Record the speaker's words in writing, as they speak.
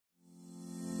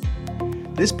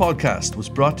This podcast was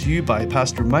brought to you by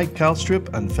Pastor Mike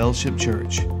Calstrip and Fellowship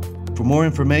Church. For more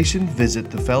information,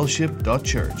 visit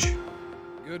thefellowship.church.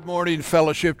 Good morning,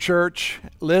 Fellowship Church.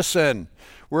 Listen,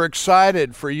 we're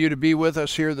excited for you to be with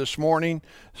us here this morning.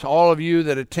 So all of you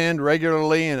that attend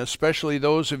regularly, and especially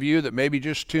those of you that maybe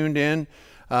just tuned in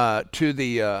to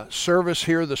the service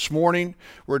here this morning.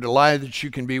 We're delighted that you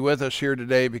can be with us here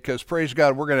today because, praise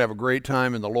God, we're going to have a great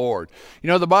time in the Lord. You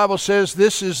know, the Bible says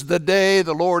this is the day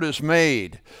the Lord has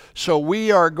made. So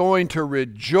we are going to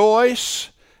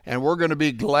rejoice and we're going to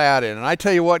be glad in it. And I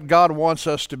tell you what, God wants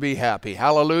us to be happy.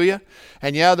 Hallelujah.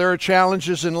 And yeah, there are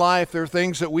challenges in life. There are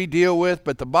things that we deal with.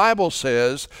 But the Bible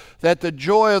says that the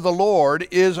joy of the Lord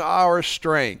is our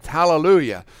strength.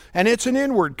 Hallelujah. And it's an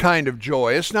inward kind of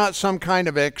joy. It's not some kind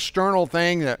of external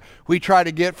thing that we try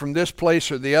to get from this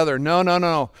place or the other.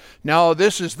 No. No,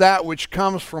 this is that which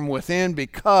comes from within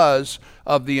because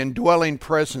of the indwelling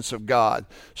presence of God.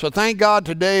 So thank God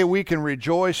today we can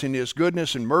rejoice in His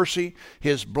goodness and mercy,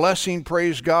 His blessing,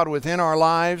 praise God, within our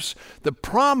lives, the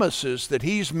promises that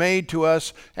He's made to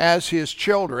us as His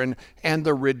children, and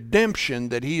the redemption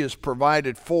that He has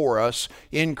provided for us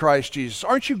in Christ Jesus.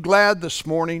 Aren't you glad this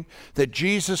morning that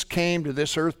Jesus came to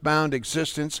this earthbound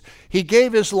existence? He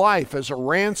gave His life as a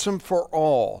ransom for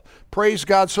all. Praise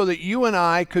God, so that you and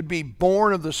I could be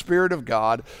born of the Spirit of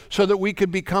God, so that we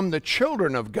could become the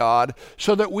children of God,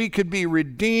 so that we could be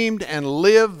redeemed and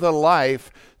live the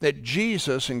life that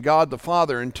Jesus and God the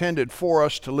Father intended for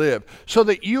us to live, so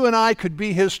that you and I could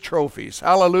be His trophies.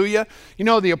 Hallelujah. You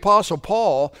know, the Apostle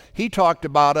Paul, he talked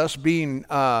about us being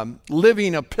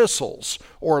living epistles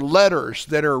or letters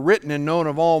that are written and known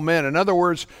of all men. In other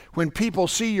words, when people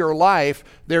see your life,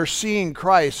 they're seeing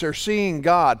Christ, they're seeing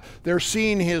God, they're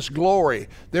seeing His glory,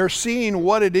 they're seeing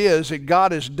what it is that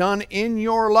God has done in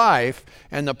your life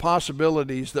and the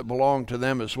possibilities that belong to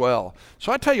them as well.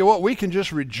 So I tell you what, we can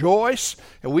just rejoice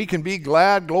and we can be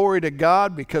glad, glory to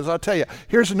God, because I'll tell you,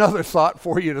 here's another thought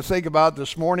for you to think about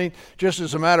this morning, just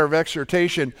as a matter of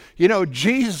exhortation. You know,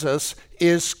 Jesus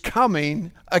is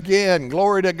coming again.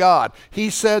 Glory to God. He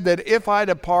said that if I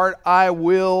depart, I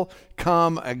will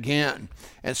come again.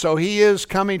 And so He is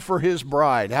coming for His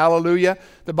bride. Hallelujah.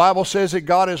 The Bible says that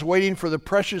God is waiting for the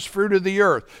precious fruit of the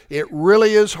earth. It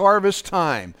really is harvest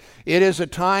time. It is a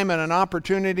time and an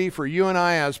opportunity for you and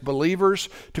I as believers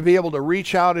to be able to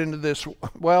reach out into this,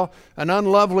 well, an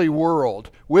unlovely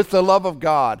world with the love of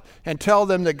God and tell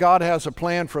them that God has a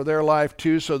plan for their life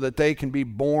too, so that they can be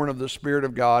born of the Spirit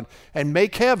of God and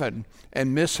make heaven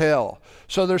and miss hell.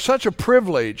 So there's such a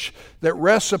privilege that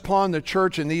rests upon the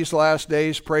church in these last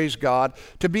days, praise God,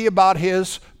 to be about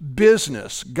His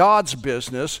business, God's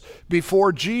business,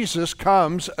 before Jesus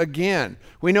comes again.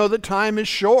 We know that time is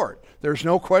short. There's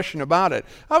no question about it.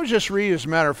 I was just reading, as a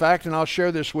matter of fact, and I'll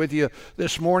share this with you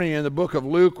this morning in the book of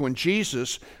Luke when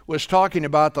Jesus was talking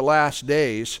about the last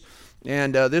days.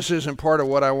 And this isn't part of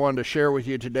what I wanted to share with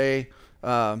you today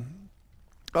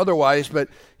otherwise, but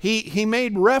he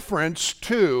made reference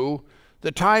to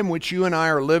the time which you and I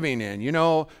are living in. You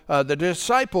know, the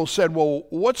disciples said, well,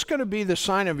 what's going to be the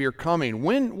sign of your coming?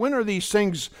 When are these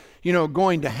things,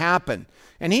 going to happen?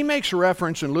 And he makes a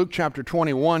reference in Luke chapter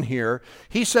 21 here.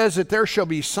 He says that there shall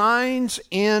be signs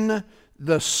in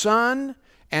the sun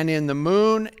and in the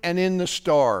moon and in the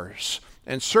stars.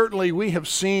 And certainly we have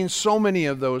seen so many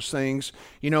of those things,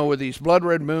 with these blood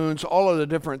red moons, all of the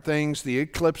different things, the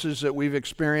eclipses that we've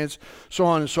experienced, so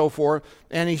on and so forth.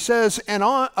 And he says, and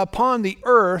upon the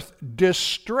earth,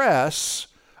 distress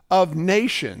of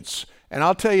nations. And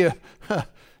I'll tell you,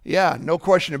 yeah, no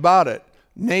question about it.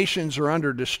 Nations are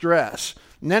under distress.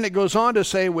 And then it goes on to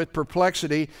say with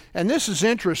perplexity, and this is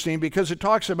interesting because it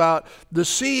talks about the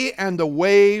sea and the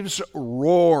waves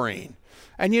roaring.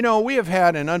 And we have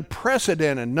had an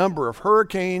unprecedented number of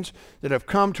hurricanes that have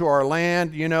come to our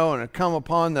land, and have come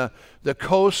upon the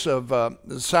coasts of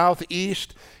the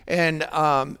southeast. And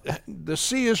the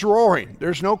sea is roaring.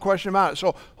 There's no question about it.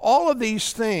 So all of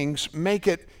these things make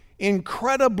it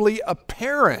incredibly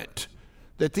apparent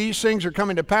that these things are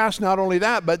coming to pass. Not only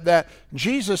that, but that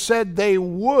Jesus said they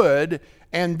would,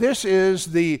 and this is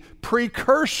the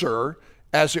precursor,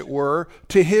 as it were,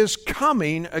 to His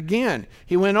coming again.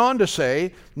 He went on to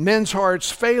say, men's hearts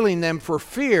failing them for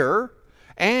fear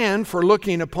and for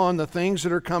looking upon the things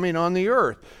that are coming on the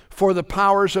earth. For the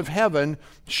powers of heaven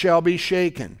shall be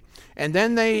shaken. And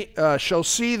then they shall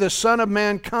see the Son of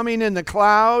Man coming in the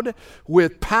cloud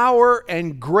with power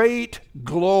and great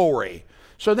glory.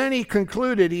 So then he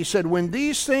concluded, he said, when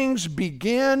these things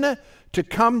begin to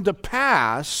come to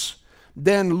pass,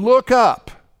 then look up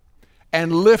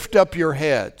and lift up your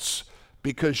heads,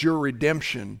 because your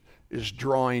redemption is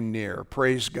drawing near.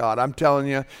 Praise God. I'm telling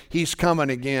you, He's coming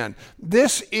again.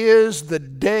 This is the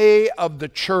day of the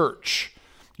church.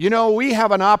 You know, we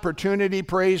have an opportunity,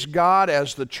 praise God,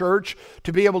 as the church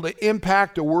to be able to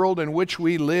impact the world in which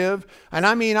we live. And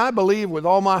I mean, I believe with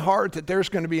all my heart that there's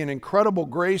going to be an incredible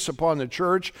grace upon the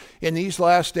church in these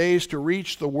last days to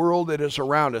reach the world that is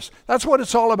around us. That's what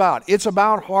it's all about. It's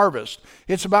about harvest.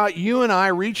 It's about you and I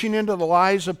reaching into the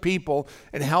lives of people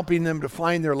and helping them to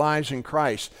find their lives in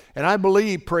Christ. And I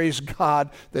believe, praise God,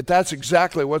 that that's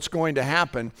exactly what's going to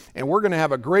happen. And we're going to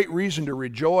have a great reason to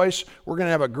rejoice. We're going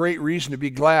to have a great reason to be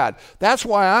glad. That's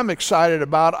why I'm excited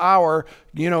about our,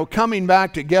 coming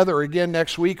back together again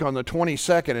next week on the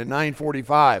 22nd at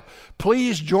 9:45.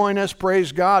 Please join us,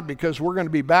 praise God, because we're going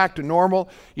to be back to normal.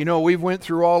 We've went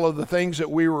through all of the things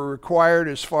that we were required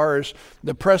as far as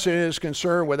the precedent is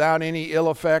concerned without any ill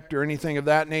effect or anything of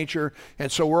that nature.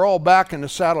 And so we're all back in the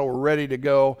saddle. We're ready to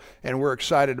go, and we're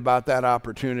excited about that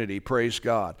opportunity. Praise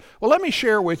God. Well, let me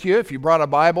share with you, if you brought a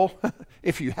Bible,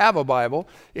 if you have a Bible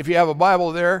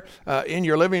there in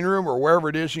your living room or wherever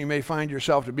it is you may find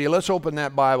yourself to be, let's open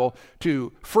that Bible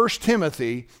to 1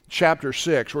 Timothy chapter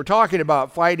 6. We're talking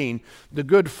about fighting the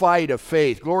good fight of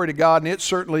faith. Glory to God, and it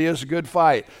certainly is a good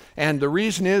fight. And the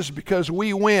reason is because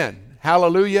we win.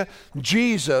 Hallelujah.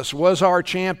 Jesus was our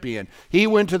champion. He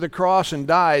went to the cross and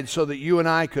died so that you and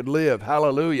I could live.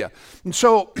 Hallelujah. And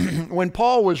so when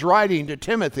Paul was writing to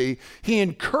Timothy, he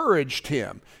encouraged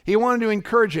him. He wanted to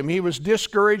encourage him. He was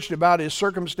discouraged about his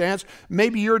circumstance.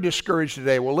 Maybe you're discouraged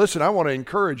today. Well, listen, I want to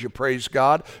encourage you, praise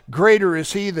God. Greater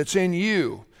is He that's in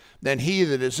you than he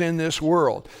that is in this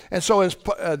world. And so as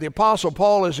the Apostle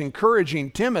Paul is encouraging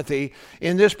Timothy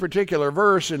in this particular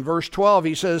verse, in verse 12,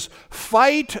 he says,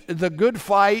 fight the good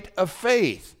fight of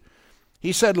faith.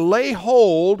 He said, lay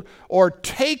hold or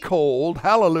take hold,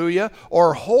 hallelujah,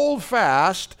 or hold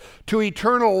fast to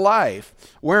eternal life,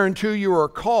 whereunto you are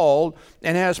called,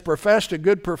 and has professed a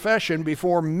good profession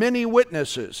before many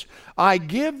witnesses. I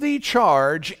give thee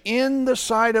charge in the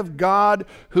sight of God,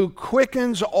 who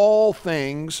quickens all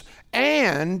things,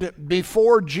 and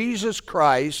before Jesus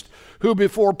Christ, who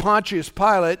before Pontius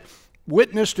Pilate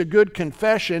witnessed a good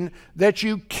confession, that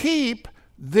you keep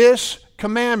this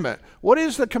commandment. What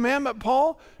is the commandment,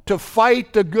 Paul? To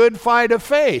fight the good fight of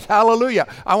faith. Hallelujah.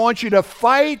 I want you to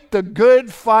fight the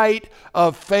good fight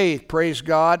of faith, praise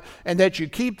God, and that you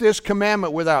keep this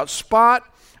commandment without spot,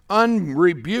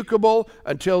 unrebukable,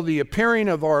 until the appearing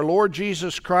of our Lord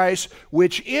Jesus Christ,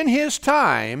 which in His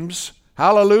times,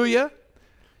 hallelujah,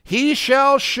 He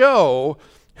shall show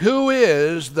who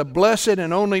is the blessed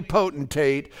and only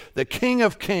potentate, the King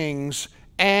of kings,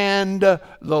 and the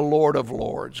Lord of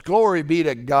lords. Glory be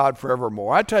to God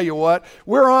forevermore. I tell you what,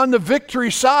 we're on the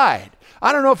victory side.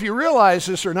 I don't know if you realize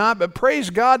this or not, but praise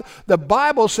God, the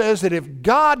Bible says that if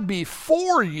God be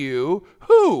for you,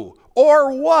 who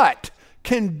or what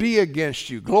can be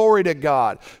against you? Glory to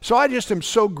God. So I just am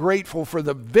so grateful for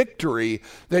the victory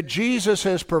that Jesus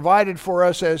has provided for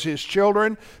us as His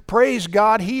children. Praise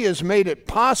God, He has made it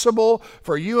possible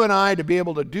for you and I to be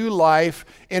able to do life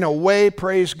in a way,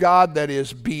 praise God, that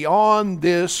is beyond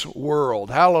this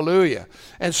world. Hallelujah.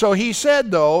 And so He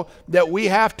said, though, that we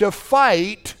have to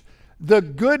fight the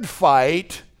good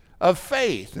fight of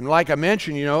faith. And like I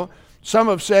mentioned, some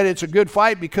have said it's a good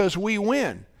fight because we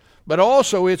win. But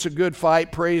also it's a good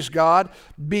fight, praise God,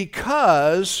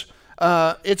 because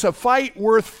it's a fight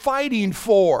worth fighting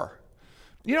for.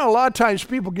 A lot of times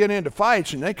people get into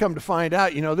fights and they come to find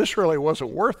out, this really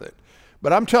wasn't worth it.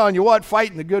 But I'm telling you what,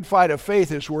 fighting the good fight of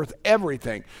faith is worth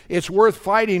everything. It's worth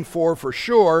fighting for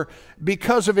sure,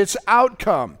 because of its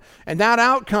outcome. And that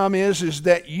outcome is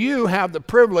that you have the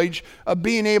privilege of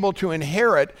being able to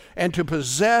inherit and to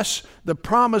possess the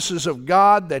promises of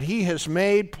God that He has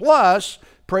made, plus,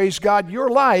 praise God, your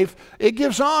life, it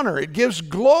gives honor, it gives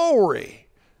glory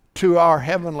to our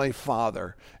Heavenly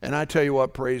Father. And I tell you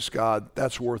what, praise God,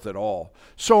 that's worth it all.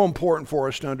 So important for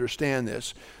us to understand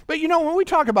this. But when we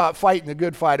talk about fighting the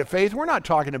good fight of faith, we're not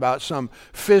talking about some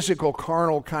physical,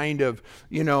 carnal kind of,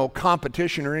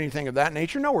 competition or anything of that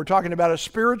nature. No, we're talking about a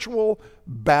spiritual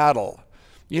battle.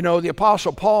 The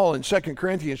Apostle Paul in 2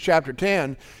 Corinthians chapter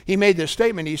 10, he made this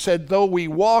statement. He said, though we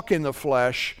walk in the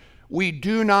flesh, we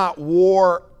do not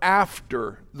war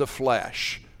after the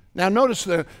flesh. Now notice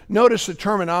the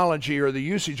terminology or the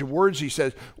usage of words. He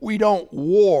says, we don't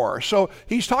war. So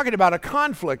he's talking about a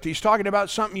conflict. He's talking about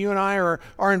something you and I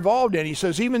are involved in. He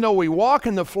says, even though we walk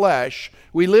in the flesh,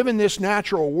 we live in this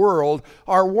natural world,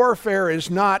 our warfare is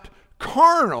not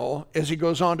carnal, as he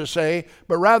goes on to say,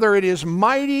 but rather it is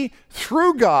mighty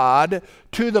through God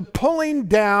to the pulling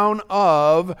down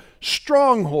of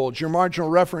strongholds. Your marginal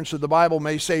reference of the Bible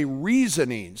may say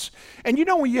reasonings. And you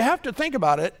know, when you have to think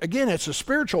about it, again, it's a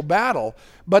spiritual battle,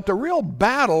 but the real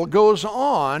battle goes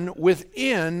on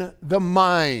within the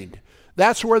mind.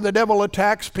 That's where the devil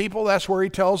attacks people. That's where he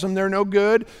tells them they're no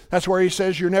good. That's where he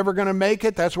says you're never going to make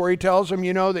it. That's where he tells them,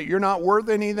 that you're not worth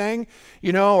anything,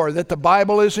 or that the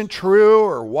Bible isn't true,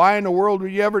 or why in the world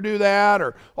would you ever do that,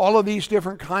 or all of these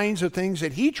different kinds of things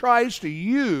that he tries to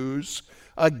use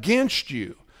against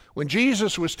you. When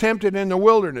Jesus was tempted in the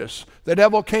wilderness, the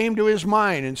devil came to his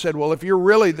mind and said, well, if you're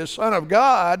really the Son of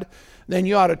God, then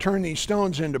you ought to turn these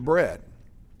stones into bread.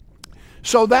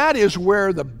 So that is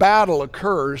where the battle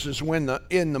occurs, is when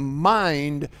in the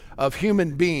mind of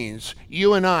human beings,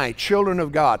 you and I, children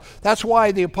of God. That's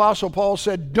why the Apostle Paul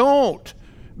said, don't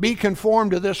be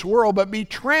conformed to this world, but be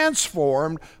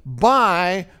transformed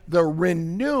by the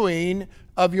renewing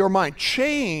of your mind.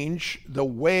 Change the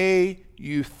way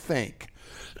you think.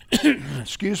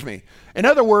 Excuse me. In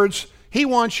other words, he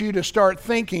wants you to start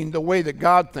thinking the way that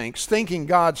God thinks, thinking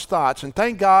God's thoughts. And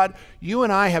thank God, you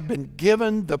and I have been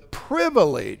given the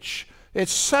privilege,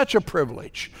 it's such a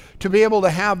privilege, to be able to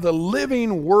have the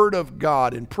living Word of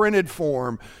God in printed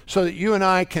form so that you and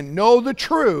I can know the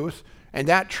truth, and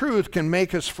that truth can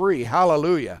make us free.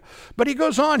 Hallelujah. But he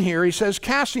goes on here, he says,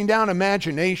 casting down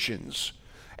imaginations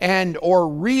or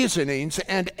reasonings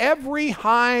and every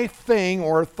high thing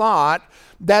or thought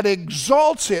that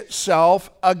exalts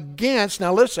itself against,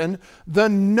 now listen, the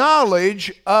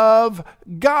knowledge of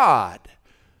God.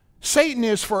 Satan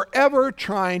is forever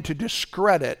trying to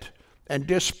discredit and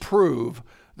disprove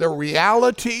the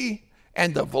reality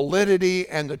and the validity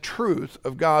and the truth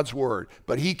of God's Word,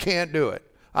 but he can't do it.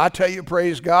 I tell you,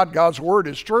 praise God, God's Word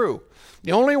is true.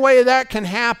 The only way that can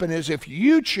happen is if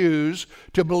you choose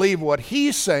to believe what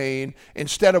he's saying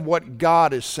instead of what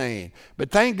God is saying.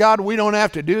 But thank God we don't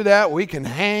have to do that. We can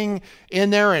hang in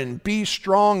there and be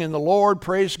strong in the Lord,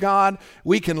 praise God.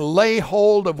 We can lay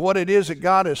hold of what it is that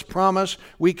God has promised.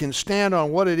 We can stand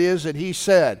on what it is that he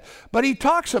said. But he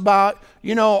talks about,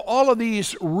 all of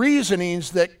these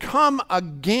reasonings that come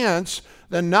against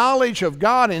the knowledge of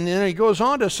God. And then he goes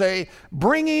on to say,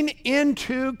 bringing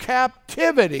into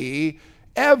captivity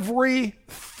every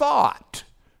thought.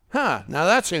 Now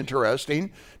that's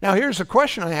interesting. Now here's a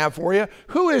question I have for you.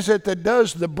 Who is it that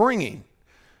does the bringing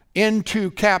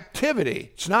into captivity?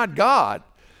 It's not God.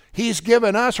 He's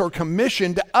given us or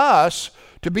commissioned us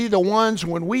to be the ones,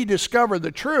 when we discover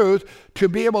the truth, to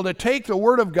be able to take the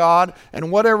Word of God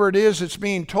and whatever it is that's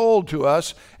being told to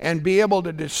us and be able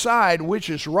to decide which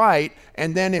is right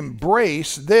and then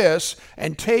embrace this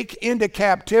and take into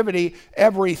captivity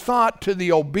every thought to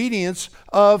the obedience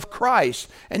of Christ.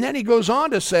 And then he goes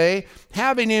on to say,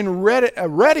 having in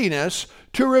readiness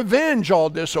to revenge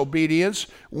all disobedience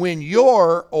when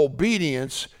your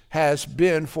obedience has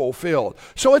been fulfilled.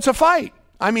 So it's a fight.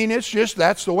 It's just,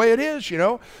 that's the way it is,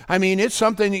 It's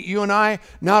something that you and I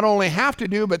not only have to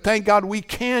do, but thank God we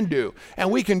can do. And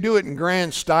we can do it in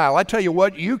grand style. I tell you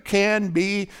what, you can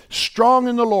be strong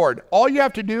in the Lord. All you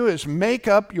have to do is make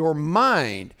up your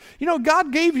mind.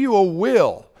 God gave you a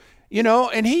will,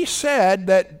 and he said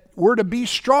that we're to be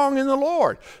strong in the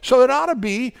Lord. So it ought to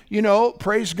be,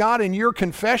 praise God, in your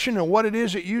confession and what it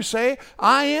is that you say,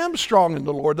 I am strong in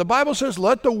the Lord. The Bible says,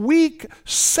 let the weak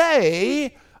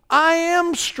say, I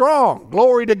am strong.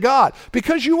 Glory to God.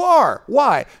 Because you are.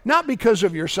 Why? Not because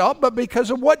of yourself, but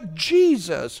because of what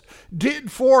Jesus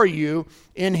did for you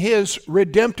in his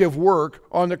redemptive work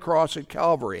on the cross at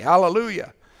Calvary.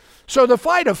 Hallelujah. So the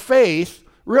fight of faith,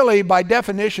 really by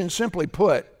definition, simply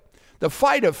put, the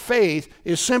fight of faith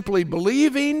is simply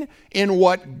believing in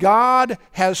what God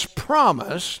has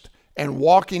promised and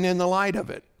walking in the light of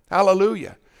it.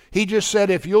 Hallelujah. He just said,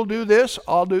 if you'll do this,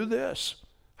 I'll do this.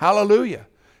 Hallelujah.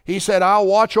 He said, I'll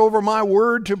watch over my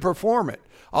word to perform it.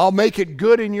 I'll make it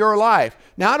good in your life.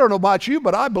 Now, I don't know about you,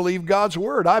 but I believe God's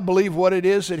word. I believe what it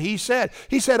is that he said.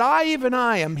 He said, I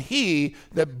am he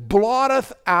that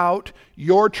blotteth out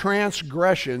your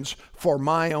transgressions for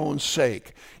my own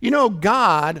sake.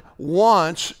 God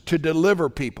wants to deliver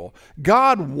people.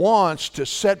 God wants to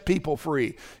set people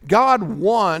free. God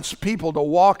wants people to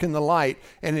walk in the light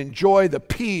and enjoy the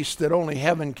peace that only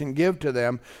heaven can give to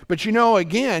them. But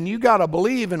again, you got to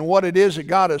believe in what it is that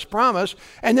God has promised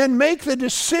and then make the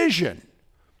decision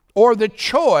or the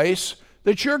choice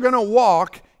that you're going to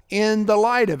walk in the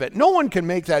light of it. No one can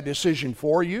make that decision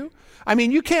for you. I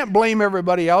mean, you can't blame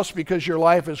everybody else because your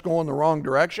life is going the wrong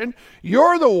direction.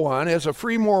 You're the one, as a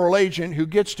free moral agent, who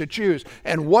gets to choose.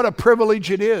 And what a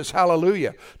privilege it is,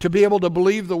 hallelujah, to be able to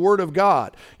believe the Word of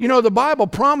God. You know, the Bible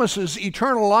promises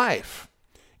eternal life.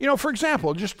 You know, for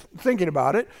example, just thinking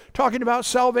about it, talking about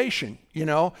salvation, you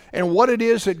know, and what it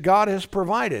is that God has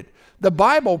provided. The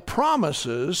Bible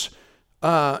promises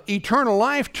eternal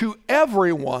life to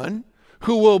everyone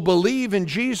who will believe in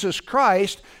Jesus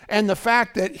Christ and the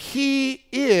fact that He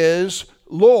is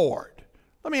Lord.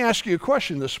 Let me ask you a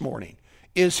question this morning.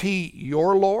 Is He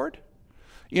your Lord?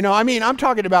 You know, I mean, I'm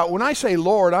talking about, when I say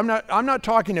Lord, I'm not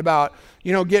talking about,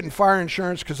 you know, getting fire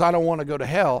insurance because I don't want to go to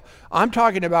hell. I'm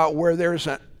talking about where there's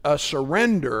a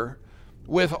surrender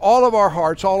with all of our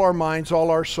hearts, all our minds, all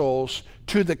our souls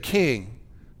to the King,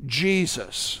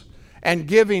 Jesus, and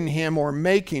giving Him or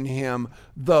making Him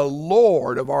the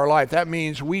Lord of our life. That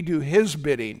means we do His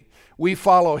bidding. We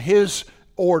follow His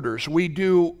orders. We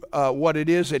do what it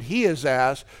is that He has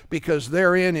asked, because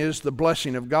therein is the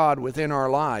blessing of God within our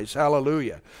lives.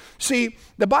 Hallelujah. See,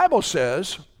 the Bible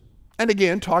says, and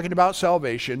again, talking about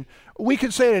salvation, we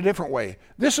could say it a different way.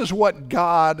 This is what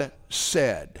God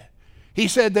said. He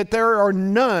said that there are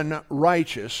none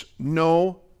righteous,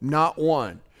 no, not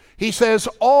one. He says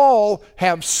all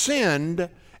have sinned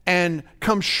and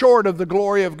come short of the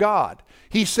glory of God.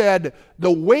 He said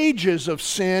the wages of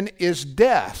sin is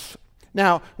death.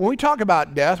 Now, when we talk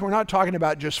about death, we're not talking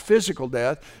about just physical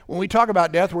death. When we talk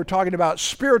about death, we're talking about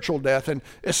spiritual death. And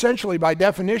essentially, by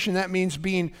definition, that means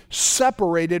being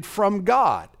separated from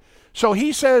God. So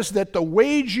he says that the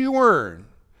wage you earn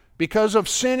because of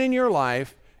sin in your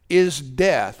life is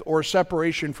death or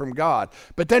separation from God.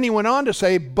 But then he went on to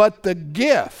say, but the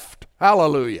gift,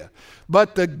 hallelujah,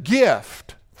 but the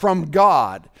gift from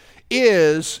God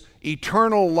is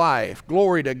eternal life.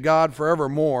 Glory to God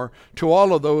forevermore to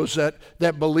all of those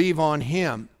that believe on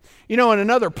Him. You know, in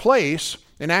another place,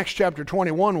 in Acts chapter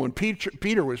 21, when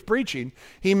Peter was preaching,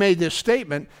 he made this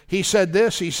statement. He said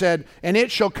this, he said, and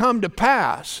it shall come to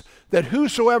pass that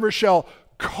whosoever shall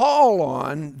call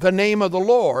on the name of the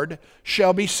Lord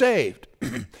shall be saved.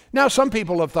 Now, some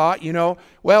people have thought, you know,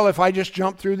 well, if I just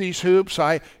jump through these hoops,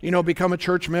 I, you know, become a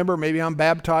church member, maybe I'm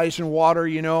baptized in water,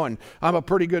 you know, and I'm a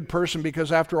pretty good person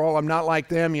because after all, I'm not like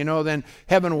them, you know, then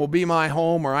heaven will be my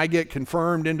home, or I get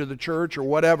confirmed into the church or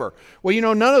whatever. Well, you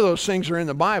know, none of those things are in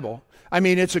the Bible. I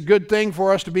mean, it's a good thing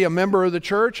for us to be a member of the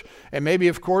church, and maybe,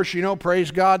 of course, you know,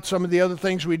 praise God, some of the other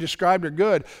things we described are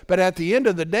good. But at the end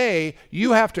of the day,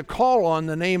 you have to call on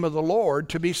the name of the Lord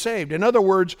to be saved. In other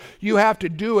words, you have to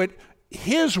do it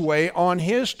His way, on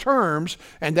His terms,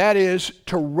 and that is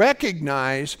to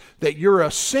recognize that you're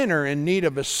a sinner in need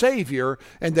of a Savior,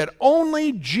 and that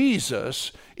only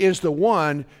Jesus is the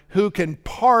one who can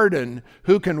pardon,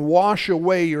 who can wash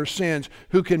away your sins,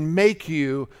 who can make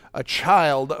you a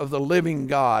child of the living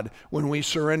God when we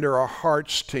surrender our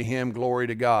hearts to Him. Glory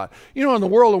to God. You know, in the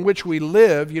world in which we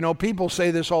live, you know, people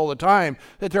say this all the time,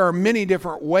 that there are many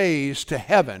different ways to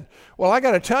heaven. Well, I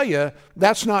got to tell you,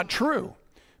 that's not true.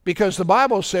 Because the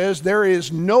Bible says there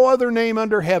is no other name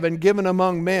under heaven given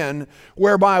among men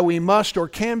whereby we must or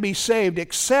can be saved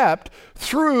except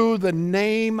through the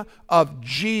name of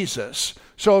Jesus.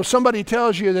 So if somebody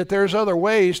tells you that there's other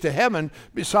ways to heaven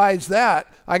besides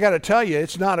that, I got to tell you,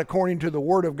 it's not according to the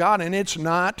Word of God, and it's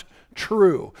not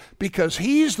true. Because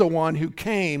He's the one who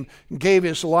came and gave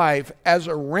His life as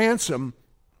a ransom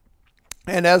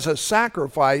and as a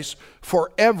sacrifice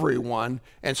for everyone.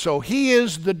 And so He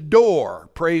is the door,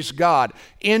 praise God,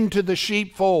 into the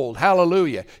sheepfold.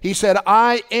 Hallelujah. He said,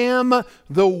 I am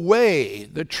the way,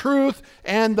 the truth,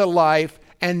 and the life,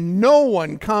 and no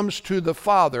one comes to the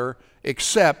Father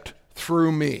except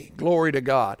through me. Glory to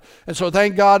God. And so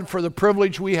thank God for the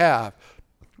privilege we have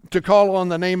to call on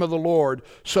the name of the Lord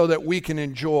so that we can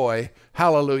enjoy,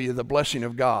 hallelujah, the blessing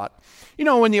of God. You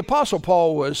know, when the Apostle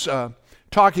Paul was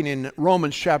talking in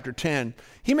Romans chapter 10,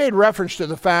 he made reference to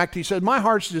the fact, he said, my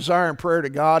heart's desire and prayer to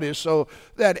God is so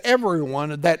that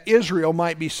everyone, that Israel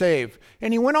might be saved.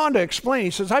 And he went on to explain,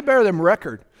 he says, I bear them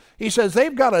record. He says,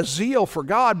 they've got a zeal for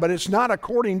God, but it's not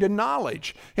according to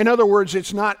knowledge. In other words,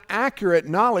 it's not accurate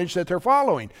knowledge that they're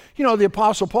following. You know, the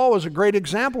Apostle Paul was a great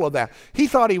example of that. He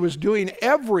thought he was doing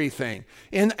everything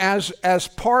as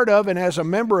part of and as a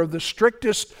member of the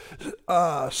strictest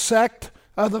sect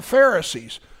of the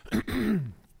Pharisees.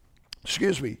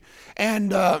 Excuse me.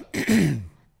 And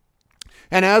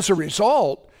as a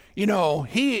result, you know,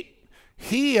 he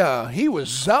was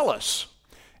zealous.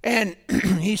 And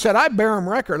he said, I bear them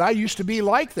record. I used to be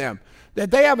like them.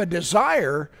 that they have a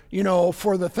desire,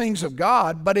 for the things of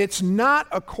God, but it's not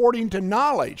according to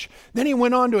knowledge. Then he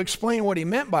went on to explain what he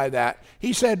meant by that.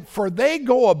 He said, for they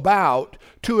go about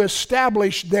to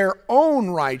establish their own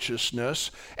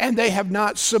righteousness, and they have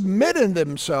not submitted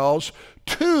themselves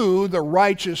to the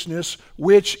righteousness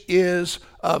which is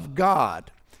of God.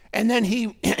 And then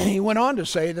he went on to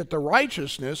say that the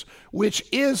righteousness which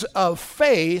is of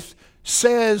faith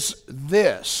says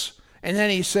this. And then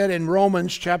he said in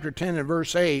Romans chapter 10 and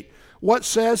verse 8, what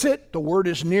says it? The word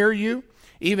is near you,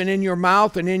 even in your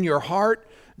mouth and in your heart.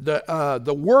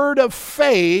 The word of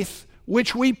faith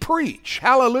which we preach.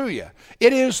 Hallelujah.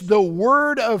 It is the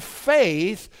word of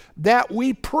faith that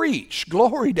we preach.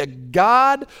 Glory to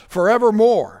God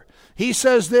forevermore. He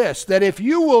says this, that if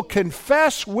you will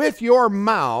confess with your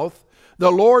mouth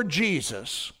the Lord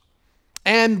Jesus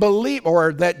and believe,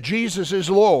 or that Jesus is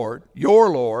Lord, your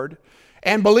Lord,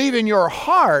 and believe in your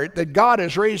heart that God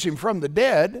has raised him from the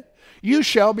dead, you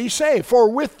shall be saved. For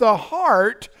with the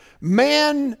heart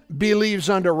man believes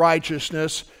unto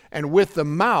righteousness, and with the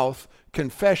mouth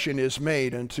confession is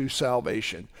made unto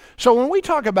salvation. So when we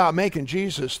talk about making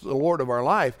Jesus the Lord of our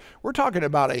life, we're talking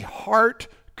about a heart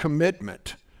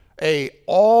commitment, a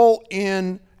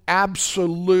all-in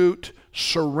absolute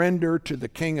surrender to the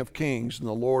King of Kings and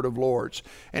the Lord of Lords.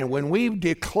 And when we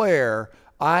declare,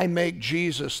 I make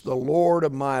Jesus the Lord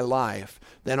of my life,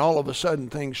 then all of a sudden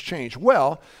things change.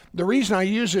 Well, the reason I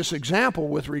use this example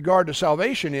with regard to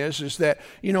salvation is that,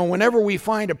 whenever we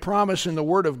find a promise in the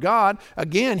Word of God,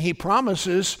 again, he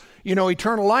promises,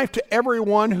 eternal life to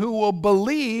everyone who will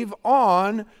believe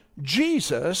on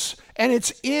Jesus, and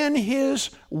it's in his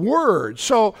word.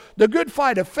 So the good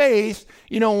fight of faith,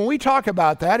 when we talk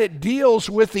about that, it deals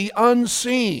with the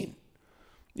unseen.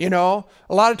 A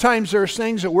lot of times there's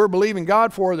things that we're believing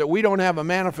God for that we don't have a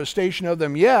manifestation of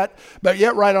them yet, but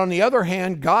yet right on the other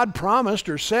hand, God promised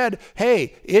or said,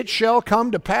 hey, it shall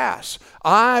come to pass.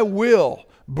 I will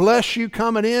bless you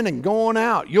coming in and going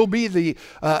out. You'll be the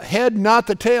head, not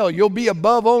the tail. You'll be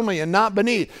above only and not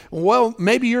beneath. Well,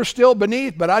 maybe you're still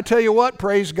beneath, but I tell you what,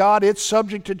 praise God, it's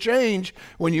subject to change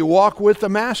when you walk with the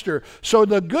Master. So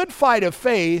the good fight of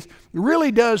faith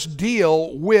really does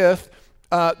deal with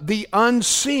the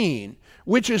unseen,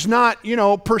 which is not,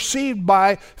 perceived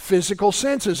by physical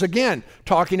senses. Again,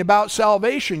 talking about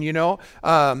salvation, you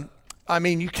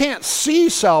can't see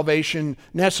salvation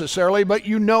necessarily, but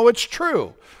it's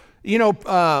true.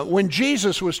 When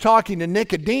Jesus was talking to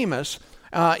Nicodemus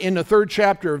in the 3rd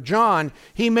chapter of John,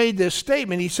 he made this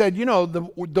statement. He said,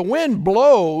 the wind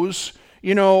blows,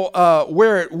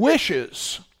 where it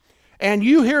wishes, and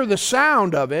you hear the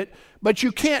sound of it, but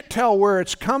you can't tell where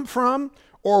it's come from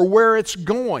or where it's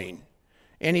going.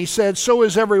 And he said, so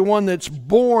is everyone that's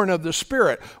born of the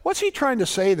Spirit. What's he trying to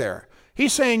say there?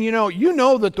 He's saying, you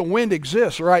know that the wind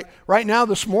exists, right? Right now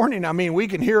this morning, we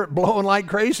can hear it blowing like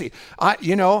crazy. I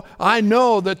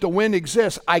know that the wind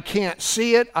exists. I can't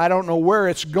see it. I don't know where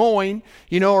it's going,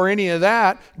 or any of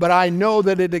that, but I know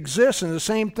that it exists. And the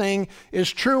same thing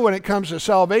is true when it comes to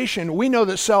salvation. We know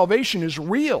that salvation is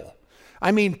real.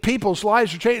 People's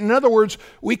lives are changing. In other words,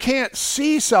 we can't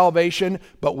see salvation,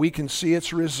 but we can see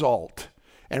its result.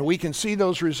 And we can see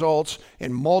those results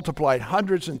in multiplied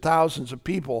hundreds and thousands of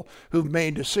people who've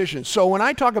made decisions. So when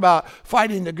I talk about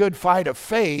fighting the good fight of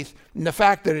faith and the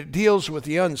fact that it deals with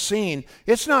the unseen,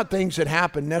 it's not things that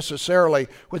happen necessarily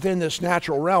within this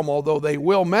natural realm, although they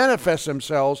will manifest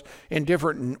themselves in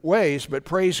different ways. But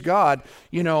praise God,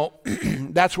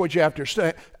 that's what you have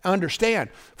to understand.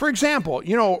 For example,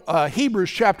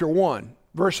 Hebrews chapter 1,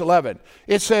 verse 11,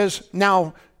 it says,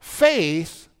 now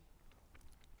faith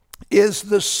is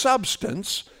the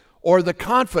substance or the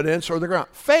confidence or the ground.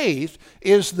 Faith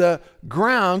is the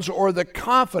grounds or the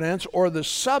confidence or the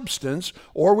substance,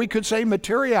 or we could say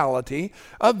materiality,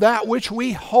 of that which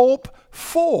we hope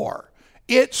for.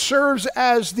 It serves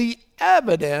as the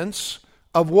evidence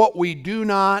of what we do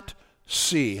not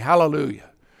see. Hallelujah.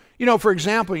 For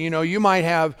example, you might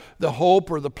have the hope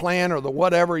or the plan or the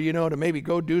whatever, to maybe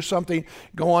go do something,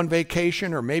 go on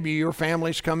vacation, or maybe your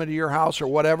family's coming to your house or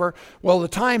whatever. Well, the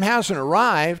time hasn't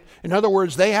arrived. In other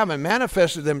words, they haven't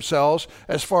manifested themselves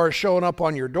as far as showing up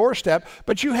on your doorstep,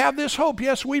 but you have this hope.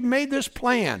 Yes, we've made this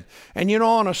plan. And,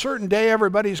 on a certain day,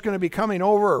 everybody's going to be coming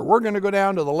over, or we're going to go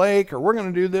down to the lake, or we're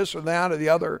going to do this or that or the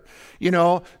other,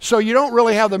 So you don't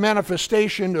really have the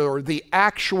manifestation or the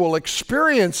actual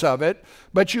experience of it,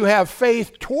 but you have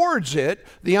faith towards it,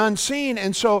 the unseen,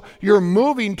 and so you're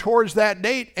moving towards that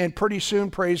date, and pretty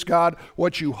soon, praise God,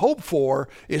 what you hope for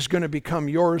is going to become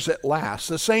yours at last.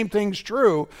 The same thing's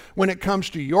true when it comes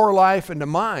to your life and to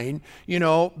mine,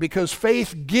 because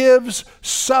faith gives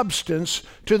substance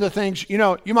to the things.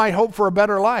 You might hope for a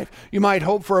better life. You might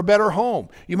hope for a better home.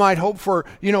 You might hope for,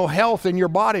 health in your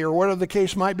body or whatever the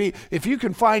case might be. If you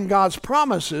can find God's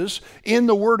promises in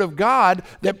the Word of God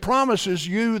that promises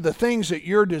you the things that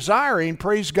you're desiring,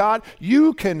 praise God,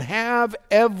 you can have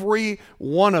every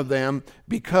one of them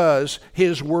because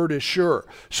His Word is sure.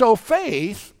 So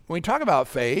faith, when we talk about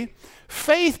faith,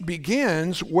 faith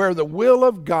begins where the will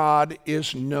of God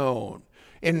is known.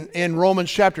 In Romans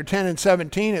chapter 10 and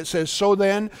 17, it says, so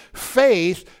then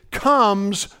faith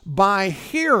comes by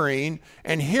hearing,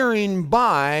 and hearing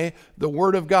by the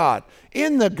Word of God.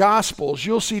 In the Gospels,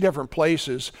 you'll see different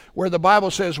places where the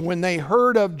Bible says when they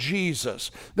heard of Jesus,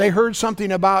 they heard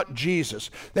something about Jesus.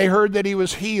 They heard that He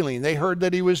was healing. They heard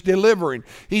that He was delivering.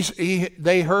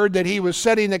 They heard that He was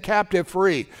setting the captive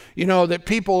free. That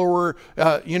people were,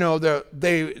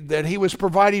 that He was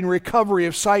providing recovery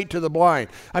of sight to the blind.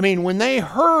 When they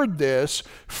heard this,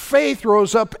 faith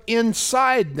rose up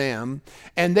inside them,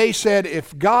 and they said,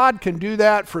 if God can do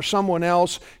that for someone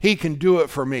else, He can do it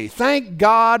for me. Thank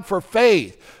God for faith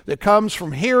that comes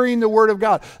from hearing the Word of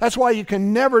God. That's why you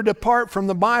can never depart from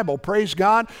the Bible. Praise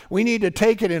God. We need to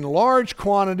take it in large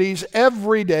quantities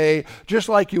every day, just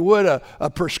like you would a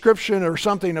prescription or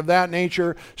something of that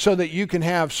nature, so that you can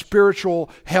have spiritual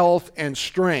health and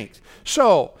strength.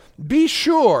 So be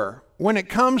sure, when it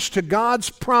comes to God's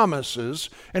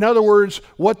promises, in other words,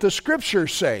 what the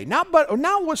Scriptures say, not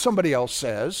what somebody else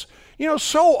says.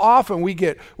 So often we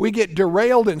get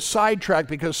derailed and sidetracked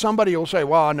because somebody will say,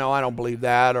 well, no, I don't believe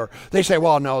that, or they say,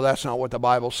 well, no, that's not what the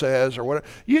Bible says, or whatever.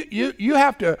 You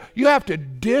have to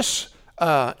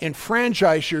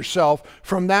enfranchise yourself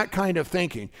from that kind of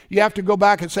thinking. You have to go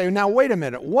back and say, now wait a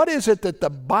minute, what is it that the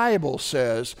Bible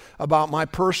says about my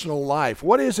personal life?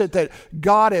 What is it that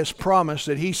God has promised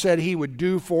that He said He would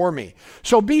do for me?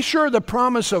 So be sure the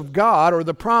promise of God, or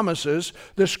the promises,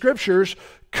 the Scriptures,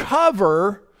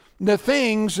 cover the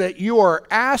things that you are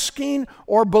asking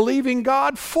or believing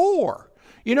God for.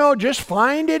 Just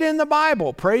find it in the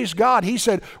Bible. Praise God. He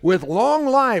said, with long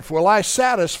life will I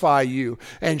satisfy you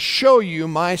and show you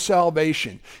my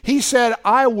salvation. He said,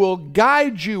 I will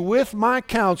guide you with my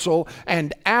counsel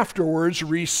and afterwards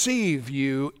receive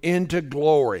you into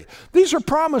glory. These are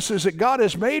promises that God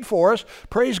has made for us.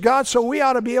 Praise God. So we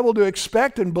ought to be able to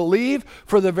expect and believe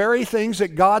for the very things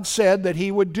that God said that He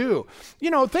would do.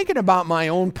 Thinking about my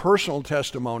own personal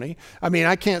testimony,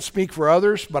 I can't speak for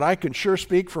others, but I can sure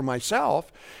speak for myself.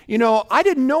 I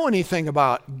didn't know anything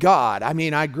about God.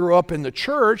 I grew up in the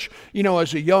church.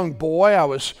 As a young boy, I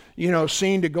was,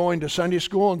 seen to going to Sunday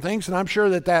school and things, and I'm sure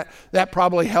that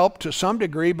probably helped to some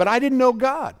degree, but I didn't know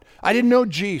God. I didn't know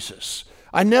Jesus.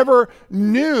 I never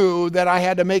knew that I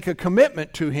had to make a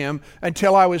commitment to Him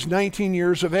until I was 19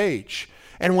 years of age.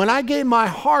 And when I gave my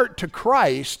heart to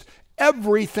Christ,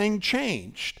 everything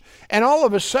changed. And all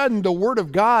of a sudden, the Word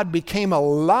of God became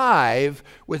alive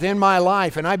within my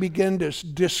life, and I began to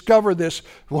discover this,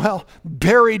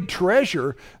 buried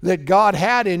treasure that God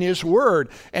had in His Word.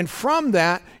 And from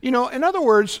that, in other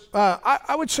words,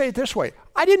 I would say it this way,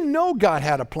 I didn't know God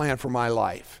had a plan for my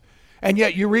life. And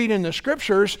yet you read in the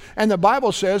Scriptures, and the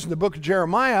Bible says in the book of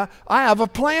Jeremiah, I have a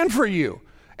plan for you.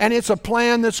 And it's a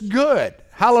plan that's good.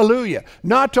 Hallelujah.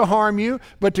 Not to harm you,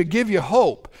 but to give you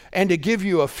hope and to give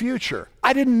you a future.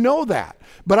 I didn't know that,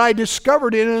 but I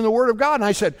discovered it in the Word of God. And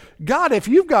I said, God, if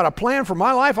you've got a plan for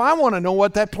my life, I want to know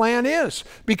what that plan is,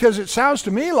 because it sounds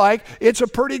to me like it's a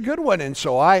pretty good one. And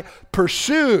so I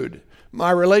pursued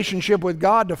my relationship with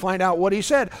God to find out what He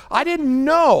said. I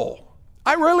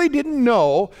really didn't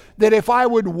know that if I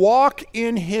would walk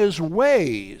in His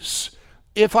ways,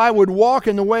 if I would walk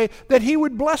in the way that He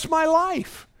would bless my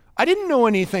life. I didn't know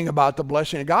anything about the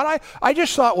blessing of God. I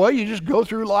just thought, you just go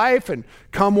through life and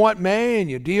come what may,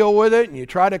 and you deal with it, and you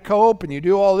try to cope, and you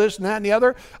do all this and that and the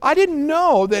other. I didn't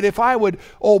know that if I would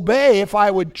obey, if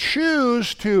I would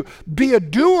choose to be a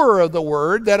doer of the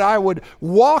Word, that I would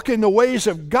walk in the ways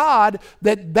of God,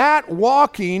 that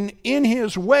walking in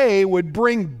His way would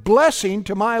bring blessing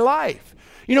to my life.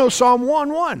 Psalm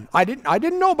 1:1. I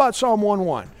didn't know about Psalm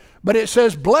 1:1, but it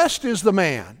says, blessed is the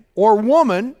man or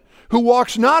woman who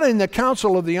walks not in the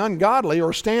counsel of the ungodly,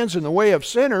 or stands in the way of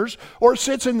sinners, or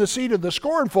sits in the seat of the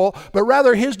scornful, but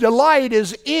rather his delight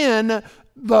is in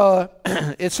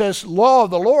it says, law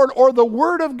of the Lord, or the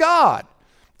Word of God.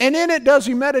 And in it does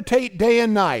he meditate day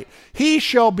and night. He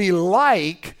shall be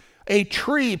like a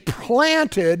tree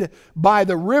planted by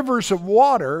the rivers of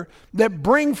water that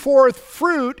bring forth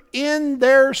fruit in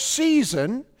their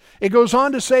season. It goes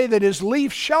on to say that his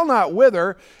leaf shall not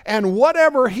wither, and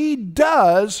whatever he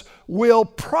does will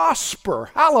prosper.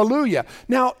 Hallelujah.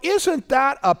 Now, isn't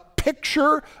that a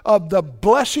picture of the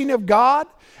blessing of God?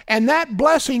 And that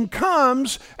blessing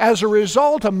comes as a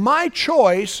result of my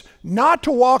choice not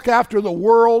to walk after the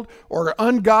world or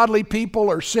ungodly people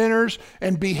or sinners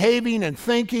and behaving and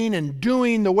thinking and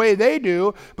doing the way they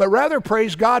do, but rather,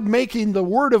 praise God, making the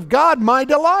Word of God my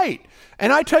delight.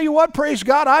 And I tell you what, praise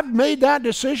God, I've made that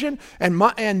decision and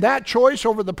that choice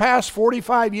over the past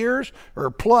 45 years or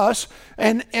plus.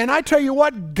 And I tell you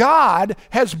what, God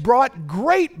has brought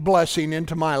great blessing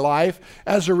into my life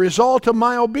as a result of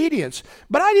my obedience.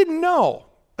 But I didn't know.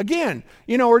 Again,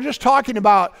 we're just talking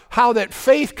about how that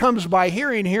faith comes by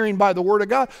hearing, hearing by the Word of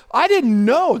God. I didn't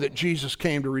know that Jesus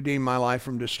came to redeem my life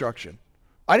from destruction.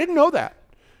 I didn't know that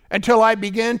until I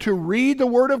began to read the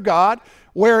Word of God,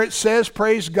 where it says,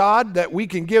 praise God, that we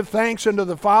can give thanks unto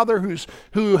the Father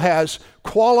who has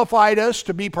qualified us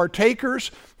to be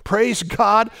partakers, praise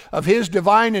God, of his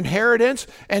divine inheritance.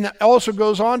 And it also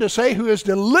goes on to say, who has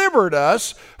delivered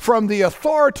us from the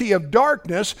authority of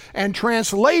darkness and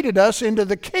translated us into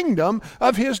the kingdom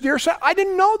of his dear Son. I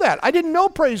didn't know that. I didn't know,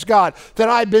 praise God, that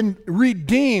I'd been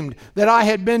redeemed, that I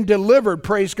had been delivered,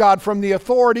 praise God, from the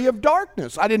authority of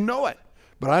darkness. I didn't know it,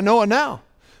 but I know it now.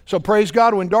 So praise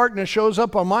God, when darkness shows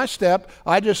up on my step,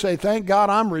 I just say, thank God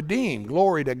I'm redeemed.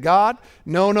 Glory to God.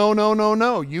 No, no, no, no,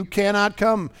 no. You cannot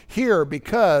come here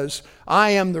because I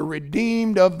am the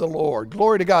redeemed of the Lord.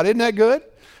 Glory to God. Isn't that good?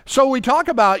 So we talk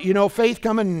about, faith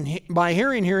coming by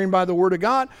hearing, hearing by the Word of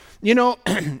God.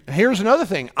 Here's another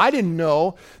thing. I didn't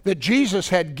know that Jesus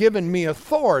had given me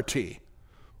authority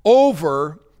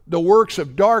over the works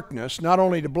of darkness, not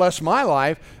only to bless my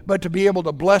life, but to be able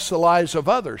to bless the lives of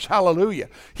others. Hallelujah.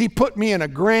 He put me in a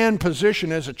grand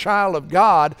position as a child of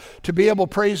God to be able,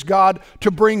 praise God, to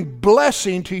bring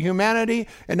blessing to humanity,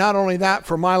 and not only that,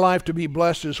 for my life to be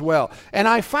blessed as well. And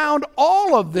I found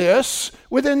all of this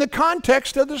within the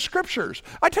context of the Scriptures.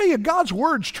 I tell you, God's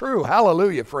Word's true.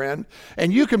 Hallelujah, friend.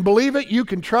 And you can believe it, you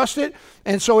can trust it.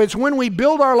 And so it's when we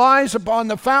build our lives upon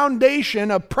the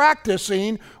foundation of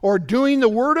practicing or doing the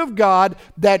Word of God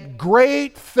that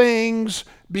great things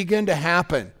begin to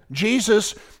happen.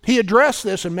 Jesus, he addressed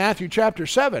this in Matthew chapter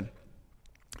 7.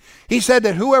 He said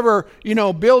that whoever,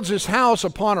 builds his house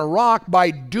upon a rock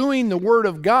by doing the Word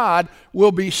of God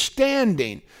will be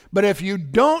standing. But if you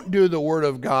don't do the Word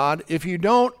of God, if you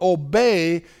don't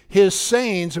obey his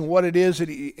sayings and what it is that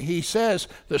he says,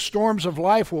 the storms of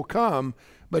life will come,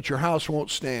 but your house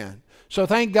won't stand. So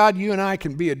thank God you and I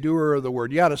can be a doer of the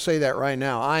Word. You ought to say that right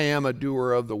now. I am a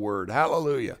doer of the Word.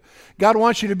 Hallelujah. God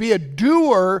wants you to be a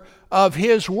doer of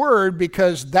his Word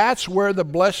because that's where the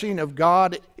blessing of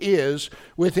God is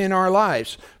within our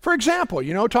lives. For example,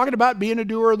 talking about being a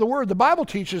doer of the Word, the Bible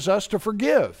teaches us to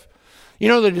forgive.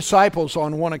 The disciples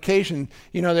on one occasion,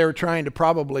 they were trying to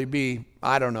probably be,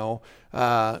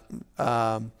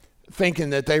 thinking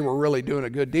that they were really doing a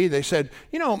good deed. They said,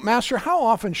 Master, how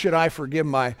often should I forgive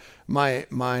my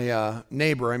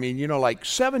neighbor? I mean, like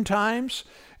 7 times?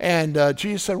 And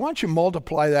Jesus said, why don't you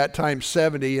multiply that times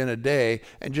 70 in a day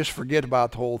and just forget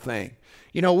about the whole thing?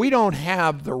 We don't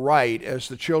have the right as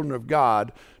the children of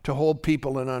God to hold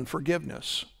people in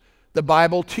unforgiveness. The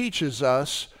Bible teaches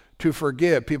us to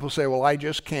forgive. People say, well, I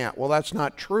just can't. Well, that's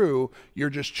not true. You're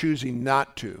just choosing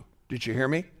not to. Did you hear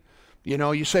me?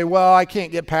 You say, well, I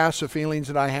can't get past the feelings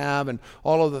that I have and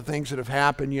all of the things that have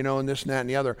happened, and this and that and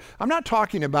the other. I'm not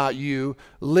talking about you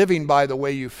living by the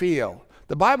way you feel.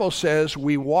 The Bible says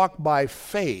we walk by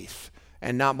faith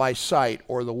and not by sight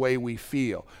or the way we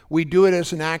feel. We do it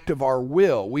as an act of our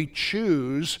will. We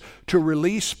choose to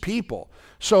release people.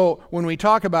 So when we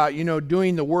talk about,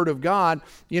 doing the Word of God,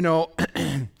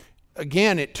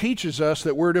 again, it teaches us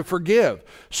that we're to forgive.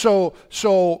 So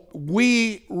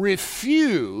we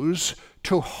refuse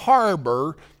to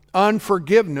harbor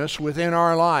unforgiveness within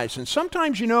our lives. And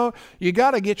sometimes, you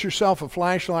got to get yourself a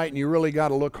flashlight and you really got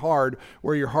to look hard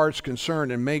where your heart's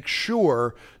concerned and make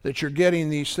sure that you're getting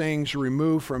these things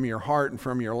removed from your heart and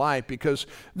from your life because